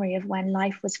distant memory of when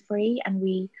life was free and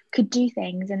we could do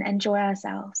things and enjoy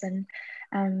ourselves. And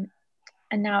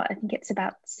now I think it's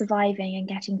about surviving and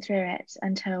getting through it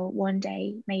until one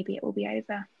day maybe it will be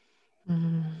over.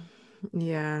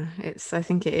 Yeah, I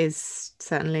think it is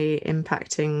certainly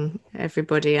impacting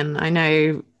everybody. And I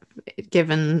know,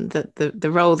 given that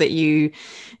the role that you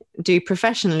do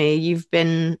professionally, you've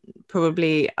been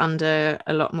probably under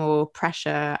a lot more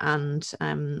pressure. And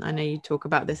I know you talk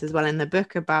about this as well in the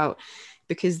book, about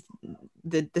because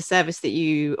the service that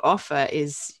you offer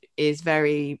is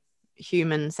very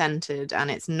human centered, and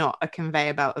it's not a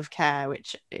conveyor belt of care,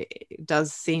 which it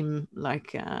does seem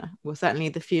like well, certainly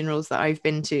the funerals that I've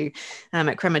been to, at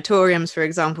crematoriums for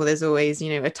example, there's always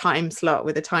a time slot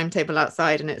with a timetable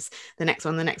outside, and it's the next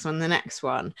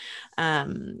one.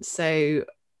 So,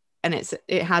 and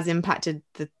it has impacted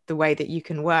the way that you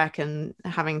can work, and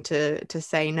having to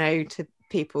say no to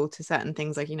people, to certain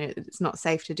things, like it's not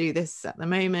safe to do this at the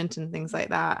moment, and things like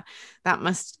that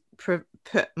must put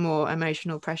more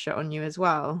emotional pressure on you as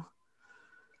well.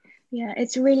 Yeah,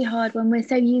 it's really hard when we're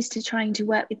so used to trying to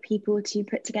work with people to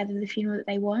put together the funeral that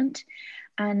they want,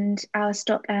 and our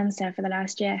stock answer for the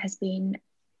last year has been,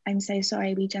 I'm so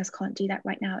sorry, we just can't do that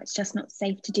right now, it's just not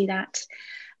safe to do that.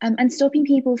 And stopping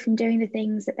people from doing the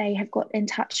things that they have got in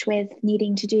touch with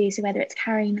needing to do, so whether it's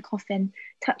carrying the coffin,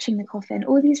 touching the coffin,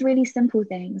 all these really simple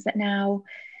things that now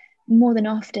more than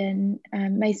often,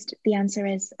 the answer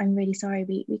is, I'm really sorry,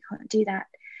 we can't do that.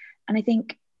 And I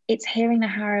think it's hearing the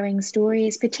harrowing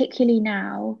stories, particularly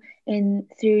now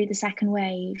through the second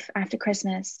wave after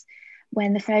Christmas,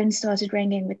 when the phone started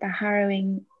ringing with the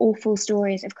harrowing, awful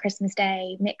stories of Christmas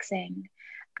Day mixing.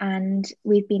 And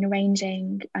we've been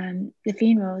arranging the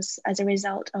funerals as a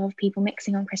result of people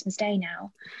mixing on Christmas Day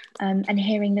now, and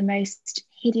hearing the most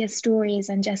hideous stories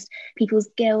and just people's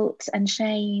guilt and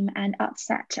shame and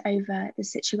upset over the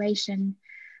situation.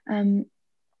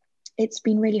 It's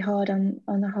been really hard on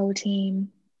the whole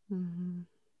team. Mm-hmm.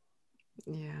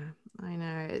 Yeah, I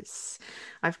know.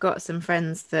 I've got some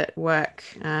friends that work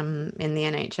in the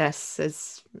NHS.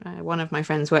 As one of my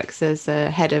friends works as a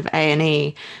head of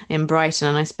A&E in Brighton,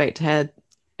 and I spoke to her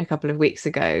a couple of weeks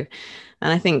ago.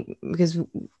 And I think because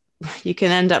you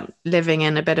can end up living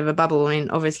in a bit of a bubble. I mean,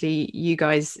 obviously you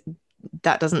guys,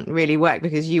 that doesn't really work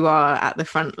because you are at the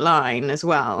front line as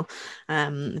well.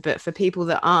 But for people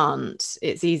that aren't,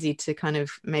 it's easy to kind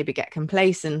of maybe get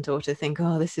complacent or to think,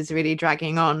 oh, this is really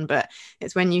dragging on. But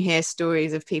it's when you hear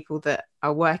stories of people that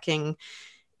are working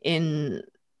in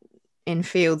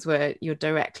fields where you're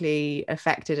directly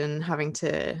affected and having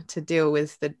to deal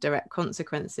with the direct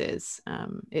consequences,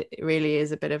 it really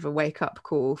is a bit of a wake-up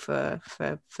call for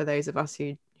those of us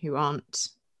who aren't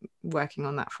working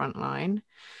on that front line.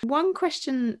 One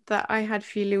question that I had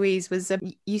for you, Louise, was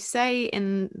you say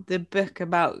in the book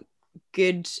about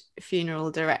good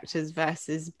funeral directors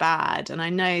versus bad, and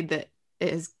I know that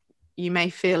you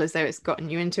may feel as though it's gotten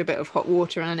you into a bit of hot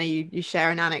water, and I know you share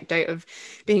an anecdote of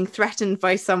being threatened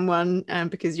by someone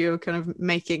because you're kind of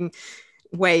making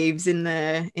waves in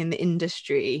the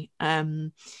industry,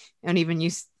 and even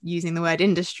using the word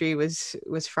industry was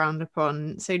frowned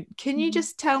upon. So can you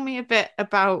just tell me a bit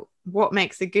about what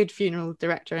makes a good funeral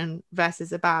director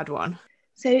versus a bad one?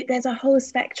 So there's a whole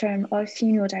spectrum of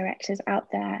funeral directors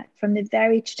out there, from the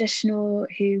very traditional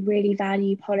who really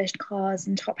value polished cars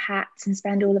and top hats and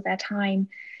spend all of their time,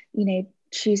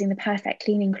 choosing the perfect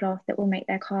cleaning cloth that will make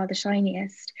their car the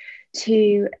shiniest,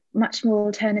 to much more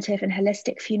alternative and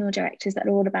holistic funeral directors that are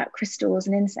all about crystals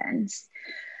and incense.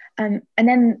 And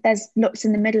then there's lots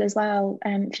in the middle as well,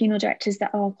 funeral directors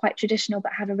that are quite traditional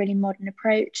but have a really modern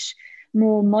approach,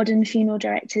 more modern funeral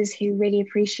directors who really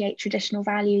appreciate traditional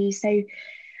values. So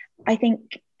I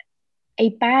think a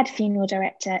bad funeral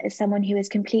director is someone who is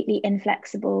completely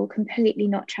inflexible, completely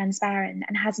not transparent,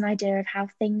 and has an idea of how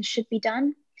things should be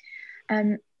done.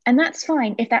 And that's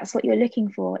fine if that's what you're looking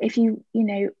for. If you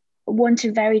want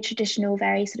a very traditional,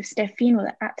 very sort of stiff funeral,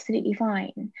 that's absolutely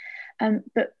fine.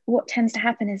 But what tends to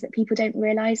happen is that people don't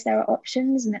realize there are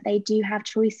options and that they do have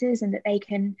choices and that they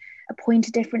can appoint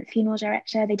a different funeral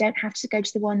director. They don't have to go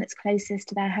to the one that's closest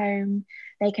to their home.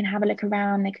 They can have a look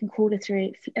around, they can call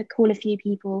a few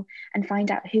people and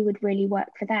find out who would really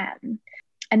work for them,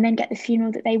 and then get the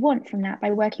funeral that they want from that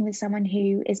by working with someone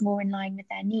who is more in line with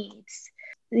their needs.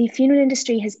 The funeral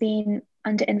industry has been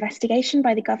under investigation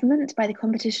by the government, by the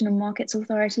Competition and Markets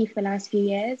Authority for the last few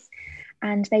years.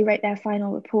 And they wrote their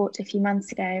final report a few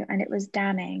months ago, and it was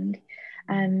damning,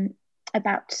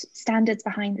 about standards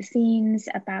behind the scenes,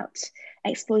 about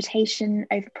exploitation,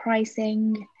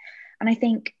 overpricing. And I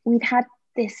think we've had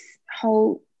this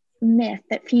whole myth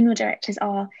that funeral directors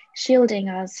are shielding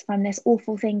us from this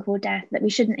awful thing called death that we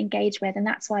shouldn't engage with. And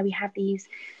that's why we have these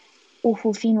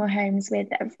awful funeral homes with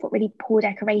really poor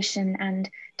decoration and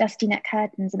dusty net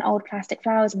curtains and old plastic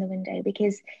flowers in the window,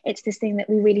 because it's this thing that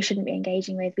we really shouldn't be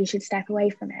engaging with. We should step away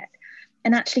from it.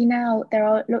 And actually now there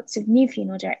are lots of new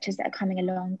funeral directors that are coming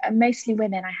along, mostly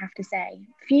women, I have to say.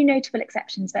 Few notable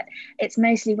exceptions, but it's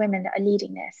mostly women that are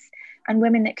leading this, and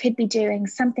women that could be doing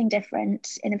something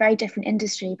different in a very different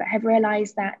industry, but have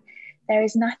realized that there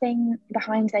is nothing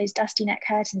behind those dusty net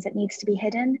curtains that needs to be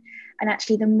hidden. And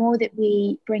actually, the more that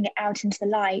we bring it out into the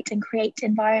light and create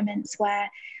environments where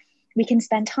we can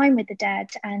spend time with the dead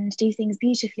and do things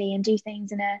beautifully and do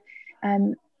things in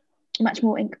a much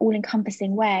more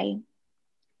all-encompassing way,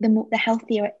 the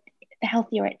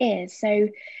healthier it is. So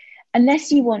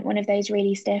unless you want one of those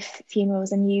really stiff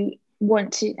funerals and you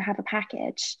want to have a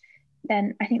package,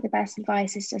 then I think the best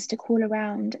advice is just to call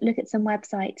around, look at some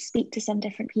websites, speak to some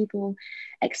different people,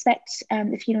 expect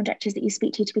the funeral directors that you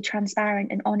speak to be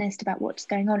transparent and honest about what's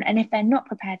going on. And if they're not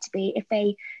prepared to be, if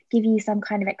they give you some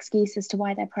kind of excuse as to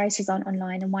why their prices aren't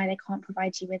online and why they can't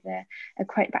provide you with a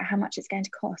quote about how much it's going to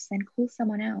cost, then call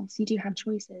someone else. You do have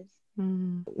choices.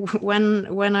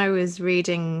 When I was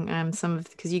reading some of,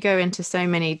 because you go into so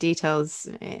many details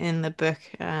in the book,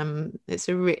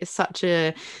 it's such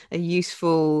a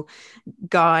useful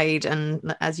guide,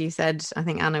 and as you said, I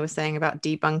think Anna was saying about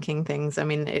debunking things. I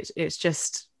mean, it's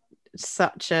just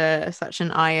such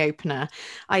an eye-opener.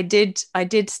 I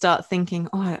did start thinking,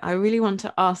 oh, I really want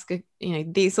to ask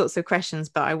these sorts of questions,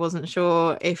 but I wasn't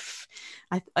sure if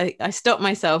I stopped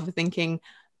myself thinking,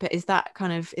 but is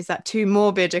that too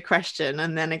morbid a question?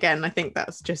 And then again, I think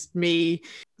that's just me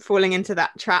falling into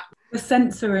that trap.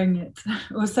 Censoring it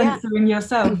or censoring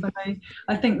yourself. And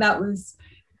I think that was,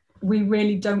 we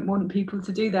really don't want people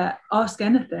to do that. Ask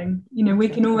anything. We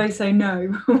can always say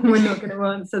no, we're not going to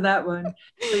answer that one.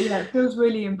 But yeah, it feels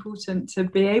really important to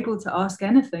be able to ask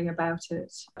anything about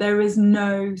it. There is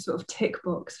no sort of tick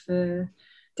box for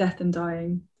death and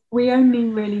dying. We only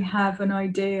really have an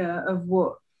idea of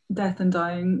what death and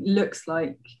dying looks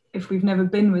like if we've never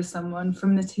been with someone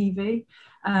from the TV.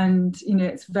 And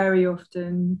it's very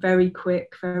often very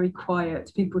quick, very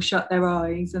quiet. People shut their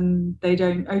eyes and they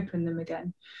don't open them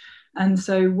again. And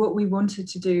so what we wanted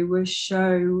to do was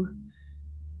show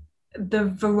the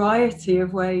variety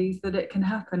of ways that it can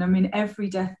happen. I mean, every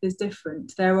death is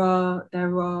different. There are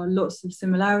lots of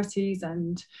similarities,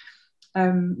 and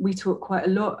we talk quite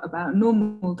a lot about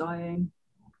normal dying,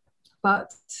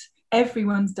 but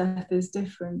everyone's death is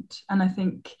different. And I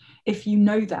think if you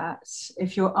know that,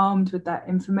 if you're armed with that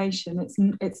information,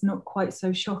 it's not quite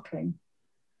so shocking.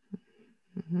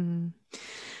 Mm-hmm.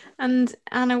 And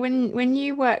Anna, when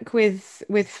you work with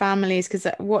families, because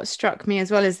what struck me as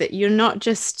well is that you're not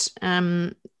just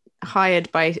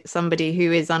hired by somebody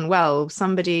who is unwell.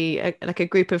 Somebody like a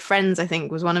group of friends, I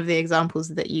think, was one of the examples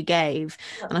that you gave,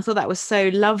 and I thought that was so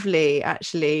lovely,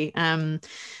 actually. And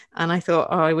I thought,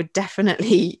 oh, I would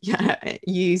definitely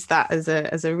use that as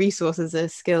a resource, as a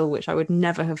skill, which I would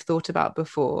never have thought about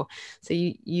before. So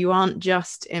you aren't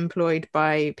just employed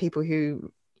by people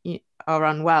who are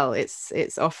unwell.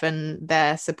 It's often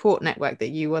their support network that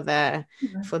you are there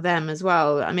for them as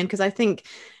well. I mean, because I think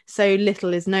so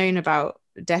little is known about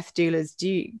death doulas.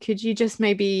 Could you just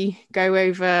maybe go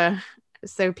over,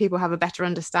 so people have a better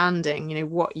understanding,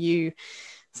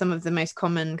 some of the most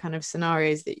common kind of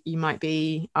scenarios that you might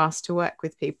be asked to work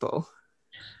with people?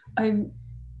 In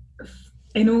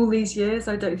all these years,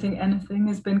 I don't think anything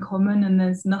has been common,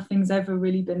 and nothing's ever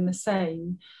really been the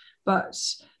same. But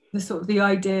the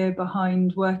idea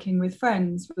behind working with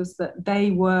friends was that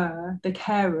they were the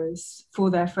carers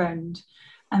for their friend,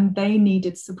 and they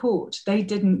needed support. They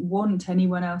didn't want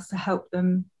anyone else to help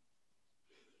them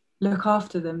look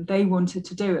after them. They wanted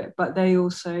to do it, but they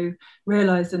also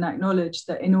realized and acknowledged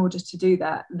that in order to do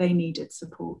that, they needed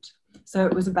support. So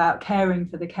it was about caring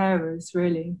for the carers,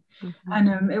 really. Mm-hmm.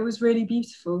 And it was really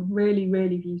beautiful, really,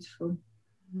 really beautiful.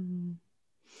 Mm.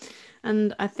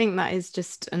 And I think that is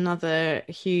just another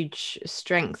huge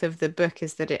strength of the book,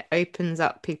 is that it opens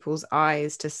up people's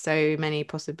eyes to so many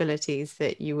possibilities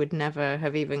that you would never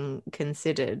have even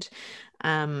considered.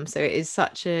 So it's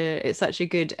such a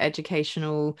good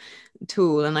educational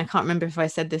tool. And I can't remember if I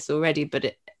said this already,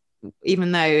 but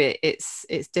even though it's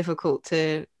difficult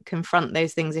to confront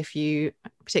those things, particularly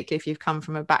if you've come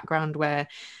from a background where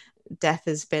death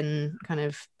has been kind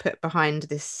of put behind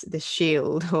this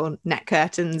shield or neck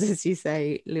curtains, as you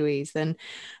say, Louise, then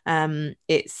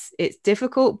it's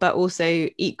difficult, but also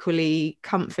equally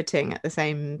comforting at the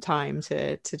same time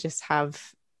to just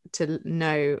have to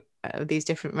know these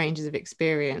different ranges of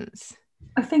experience.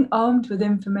 I think armed with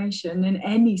information in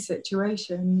any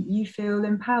situation, you feel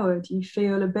empowered, you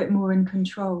feel a bit more in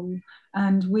control.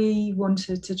 And we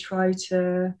wanted to try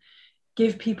to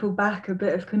give people back a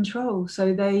bit of control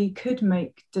so they could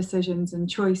make decisions and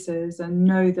choices and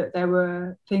know that there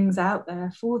were things out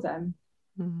there for them.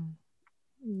 Mm.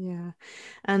 Yeah.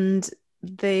 And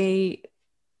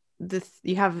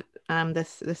you have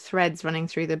the threads running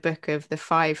through the book of the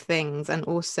 5 things, and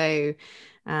also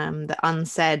the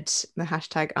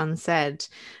hashtag unsaid,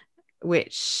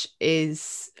 which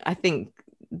is, I think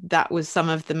that was some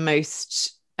of the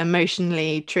most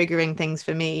emotionally triggering things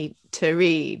for me to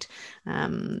read.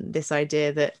 This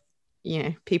idea that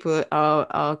people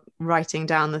are writing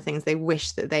down the things they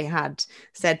wish that they had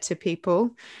said to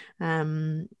people.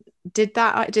 Did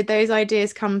those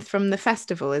ideas come from the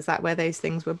festival? Is that where those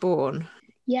things were born?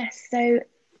 Yes, so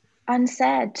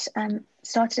Unsaid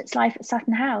started its life at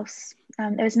Sutton House.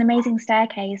 There was an amazing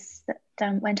staircase that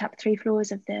went up 3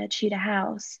 floors of the Tudor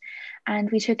house,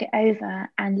 and we took it over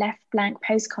and left blank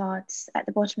postcards at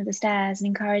the bottom of the stairs and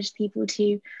encouraged people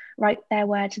to write their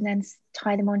words and then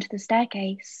tie them onto the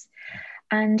staircase.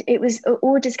 And it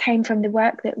all just came from the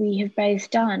work that we have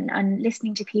both done, and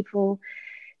listening to people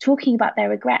talking about their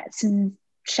regrets and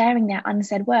sharing their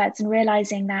unsaid words, and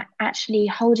realizing that actually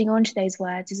holding on to those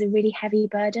words is a really heavy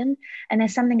burden. And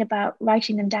there's something about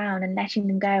writing them down and letting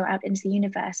them go out into the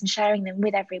universe and sharing them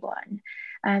with everyone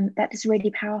that is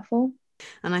really powerful.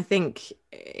 And I think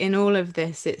in all of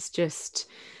this, it's just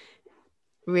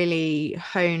really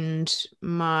honed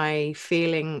my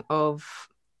feeling of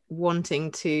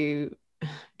wanting to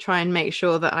try and make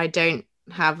sure that I don't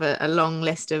have a long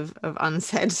list of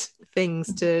unsaid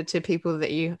things to people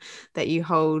that you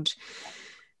hold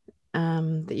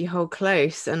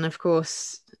close. And of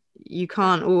course you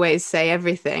can't always say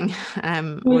everything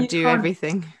or do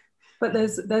everything. But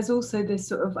there's also this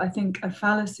sort of, I think, a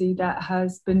fallacy that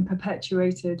has been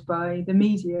perpetuated by the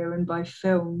media and by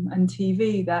film and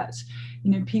TV, that,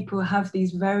 you know, people have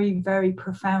these very, very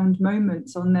profound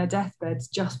moments on their deathbeds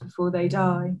just before they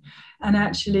die. And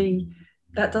actually,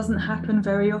 that doesn't happen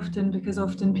very often, because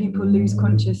often people lose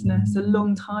consciousness a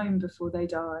long time before they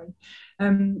die.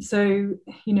 So,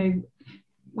 you know,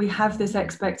 we have this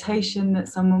expectation that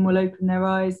someone will open their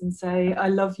eyes and say, I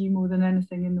love you more than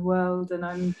anything in the world, and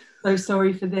I'm so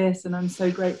sorry for this, and I'm so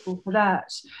grateful for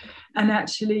that. And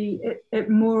actually it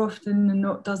more often than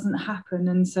not doesn't happen.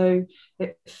 And so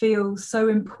it feels so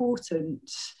important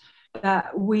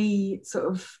that we sort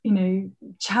of, you know,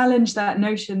 challenge that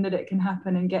notion that it can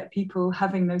happen and get people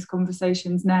having those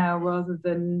conversations now, rather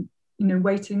than, you know,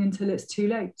 waiting until it's too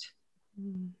late.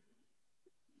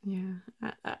 Yeah.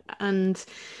 And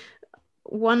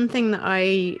one thing that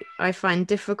I find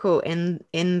difficult in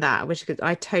that, which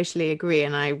I totally agree,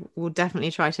 and I will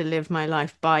definitely try to live my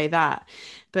life by that.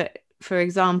 But for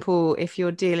example, if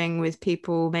you're dealing with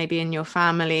people maybe in your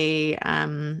family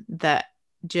that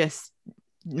just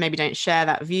maybe don't share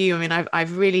that view. I mean,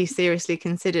 I've really seriously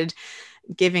considered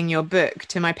giving your book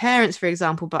to my parents, for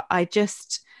example, but I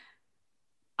just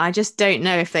don't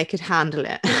know if they could handle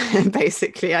it.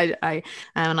 Basically, I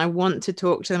want to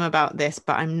talk to them about this,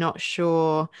 but I'm not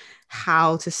sure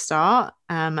how to start.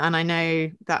 And I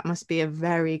know that must be a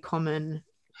very common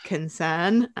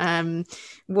concern.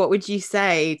 What would you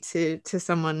say to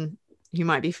someone who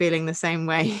might be feeling the same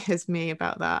way as me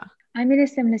about that? I'm in a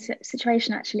similar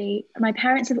situation, actually. My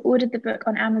parents have ordered the book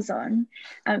on Amazon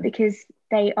because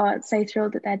they are so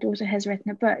thrilled that their daughter has written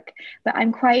a book. But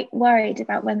I'm quite worried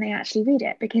about when they actually read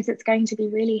it, because it's going to be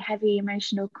really heavy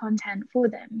emotional content for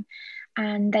them.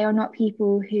 And they are not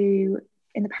people who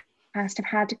in the past have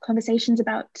had conversations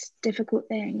about difficult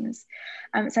things.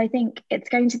 So I think it's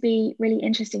going to be really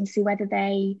interesting to see whether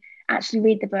they actually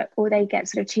read the book, or they get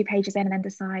sort of 2 pages in and then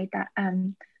decide that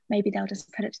maybe they'll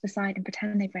just put it to the side and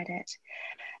pretend they've read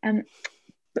it.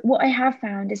 But what I have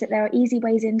found is that there are easy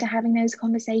ways into having those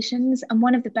conversations. And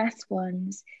one of the best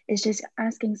ones is just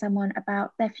asking someone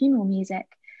about their funeral music.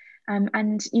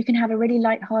 And you can have a really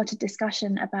light-hearted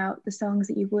discussion about the songs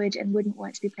that you would and wouldn't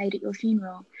want to be played at your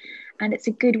funeral. And it's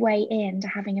a good way into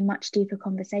having a much deeper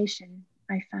conversation,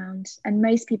 I found. And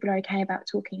most people are okay about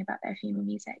talking about their funeral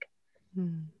music.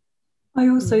 I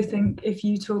also think if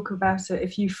you talk about it,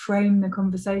 if you frame the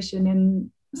conversation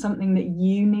in something that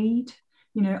you need,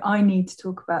 you know, I need to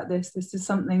talk about this. This is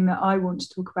something that I want to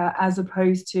talk about, as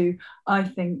opposed to, I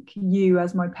think you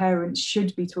as my parents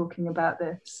should be talking about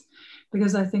this.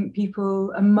 Because I think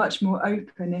people are much more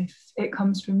open if it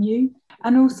comes from you.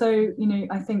 And also, you know,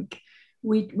 I think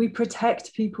we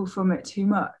protect people from it too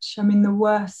much. I mean, the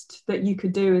worst that you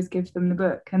could do is give them the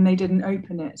book and they didn't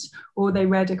open it, or they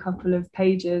read a couple of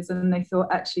pages and they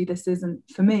thought, actually, this isn't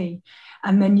for me.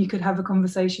 And then you could have a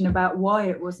conversation about why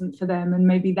it wasn't for them, and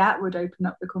maybe that would open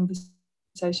up the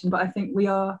conversation. But I think we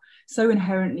are so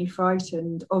inherently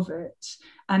frightened of it.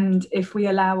 And if we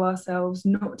allow ourselves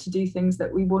not to do things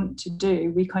that we want to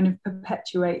do, we kind of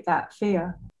perpetuate that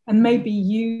fear. And maybe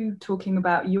you talking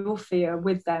about your fear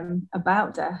with them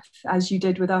about death, as you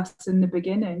did with us in the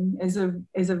beginning, is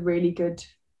a really good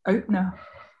opener.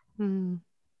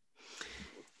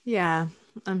 Yeah,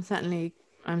 I'm certainly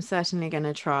going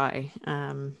to try,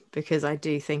 because I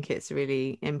do think it's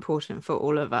really important for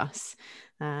all of us.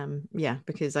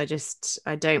 Because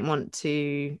I don't want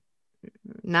to,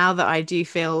 now that I do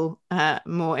feel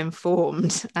more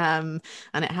informed, and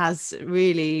it has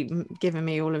really given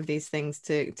me all of these things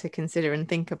to consider and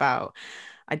think about,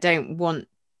 I don't want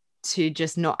to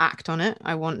just not act on it.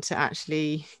 I want to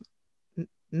actually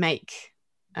make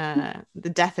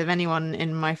the death of anyone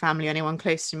in my family, anyone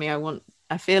close to me,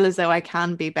 I feel as though I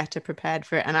can be better prepared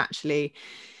for it. And actually,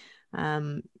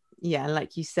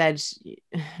 like you said,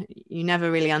 you never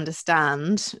really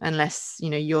understand unless, you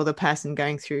know, you're the person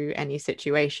going through any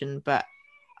situation. But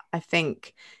I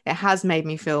think it has made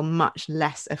me feel much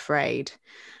less afraid.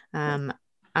 And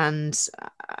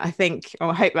I think,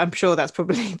 or I'm sure that's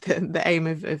probably the aim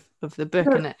of the book,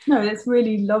 isn't it? No, it's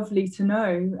really lovely to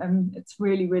know, and it's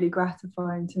really, really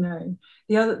gratifying to know.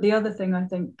 The other thing I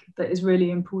think that is really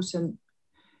important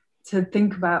to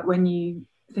think about when you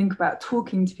think about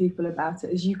talking to people about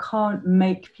it is you can't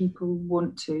make people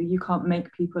want to, you can't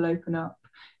make people open up.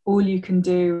 All you can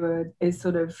do is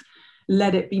sort of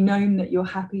let it be known that you're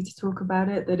happy to talk about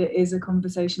it, that it is a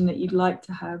conversation that you'd like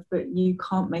to have, but you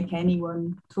can't make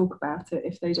anyone talk about it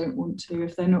if they don't want to,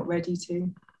 if they're not ready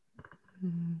to.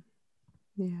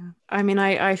 Yeah, I mean,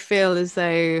 I feel as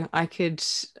though I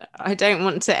don't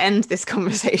want to end this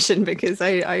conversation because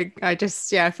I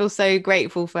just, I feel so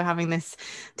grateful for having this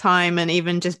time, and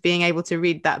even just being able to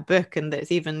read that book, and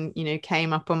that's even,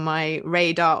 came up on my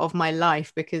radar of my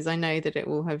life, because I know that it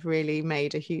will have really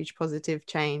made a huge positive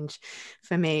change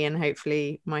for me and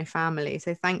hopefully my family.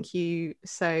 So thank you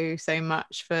so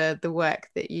much for the work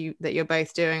that you're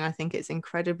both doing. I think it's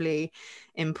incredibly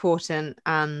important,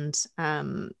 and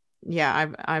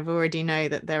I've already know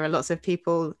that there are lots of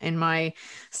people in my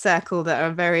circle that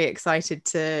are very excited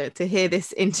to hear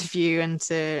this interview and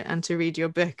to read your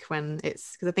book because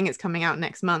I think it's coming out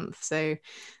next month, so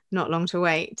not long to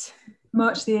wait.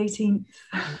 March the 18th.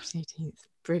 March the 18th.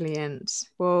 Brilliant.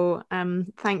 Well,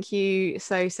 thank you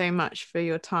so much for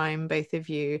your time, both of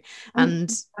you.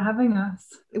 Thank you for having us.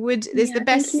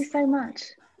 Thank you so much.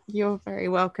 You're very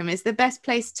welcome. Is the best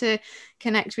place to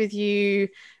connect with you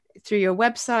through your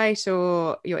website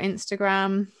or your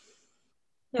Instagram?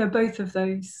 Yeah, both of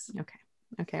those.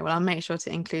 Okay, well, I'll make sure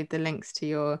to include the links to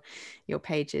your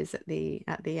pages at the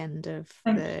end of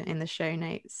in the show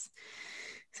notes.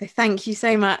 So thank you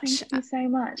so much. Thank you so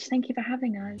much. Thank you for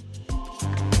having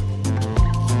us.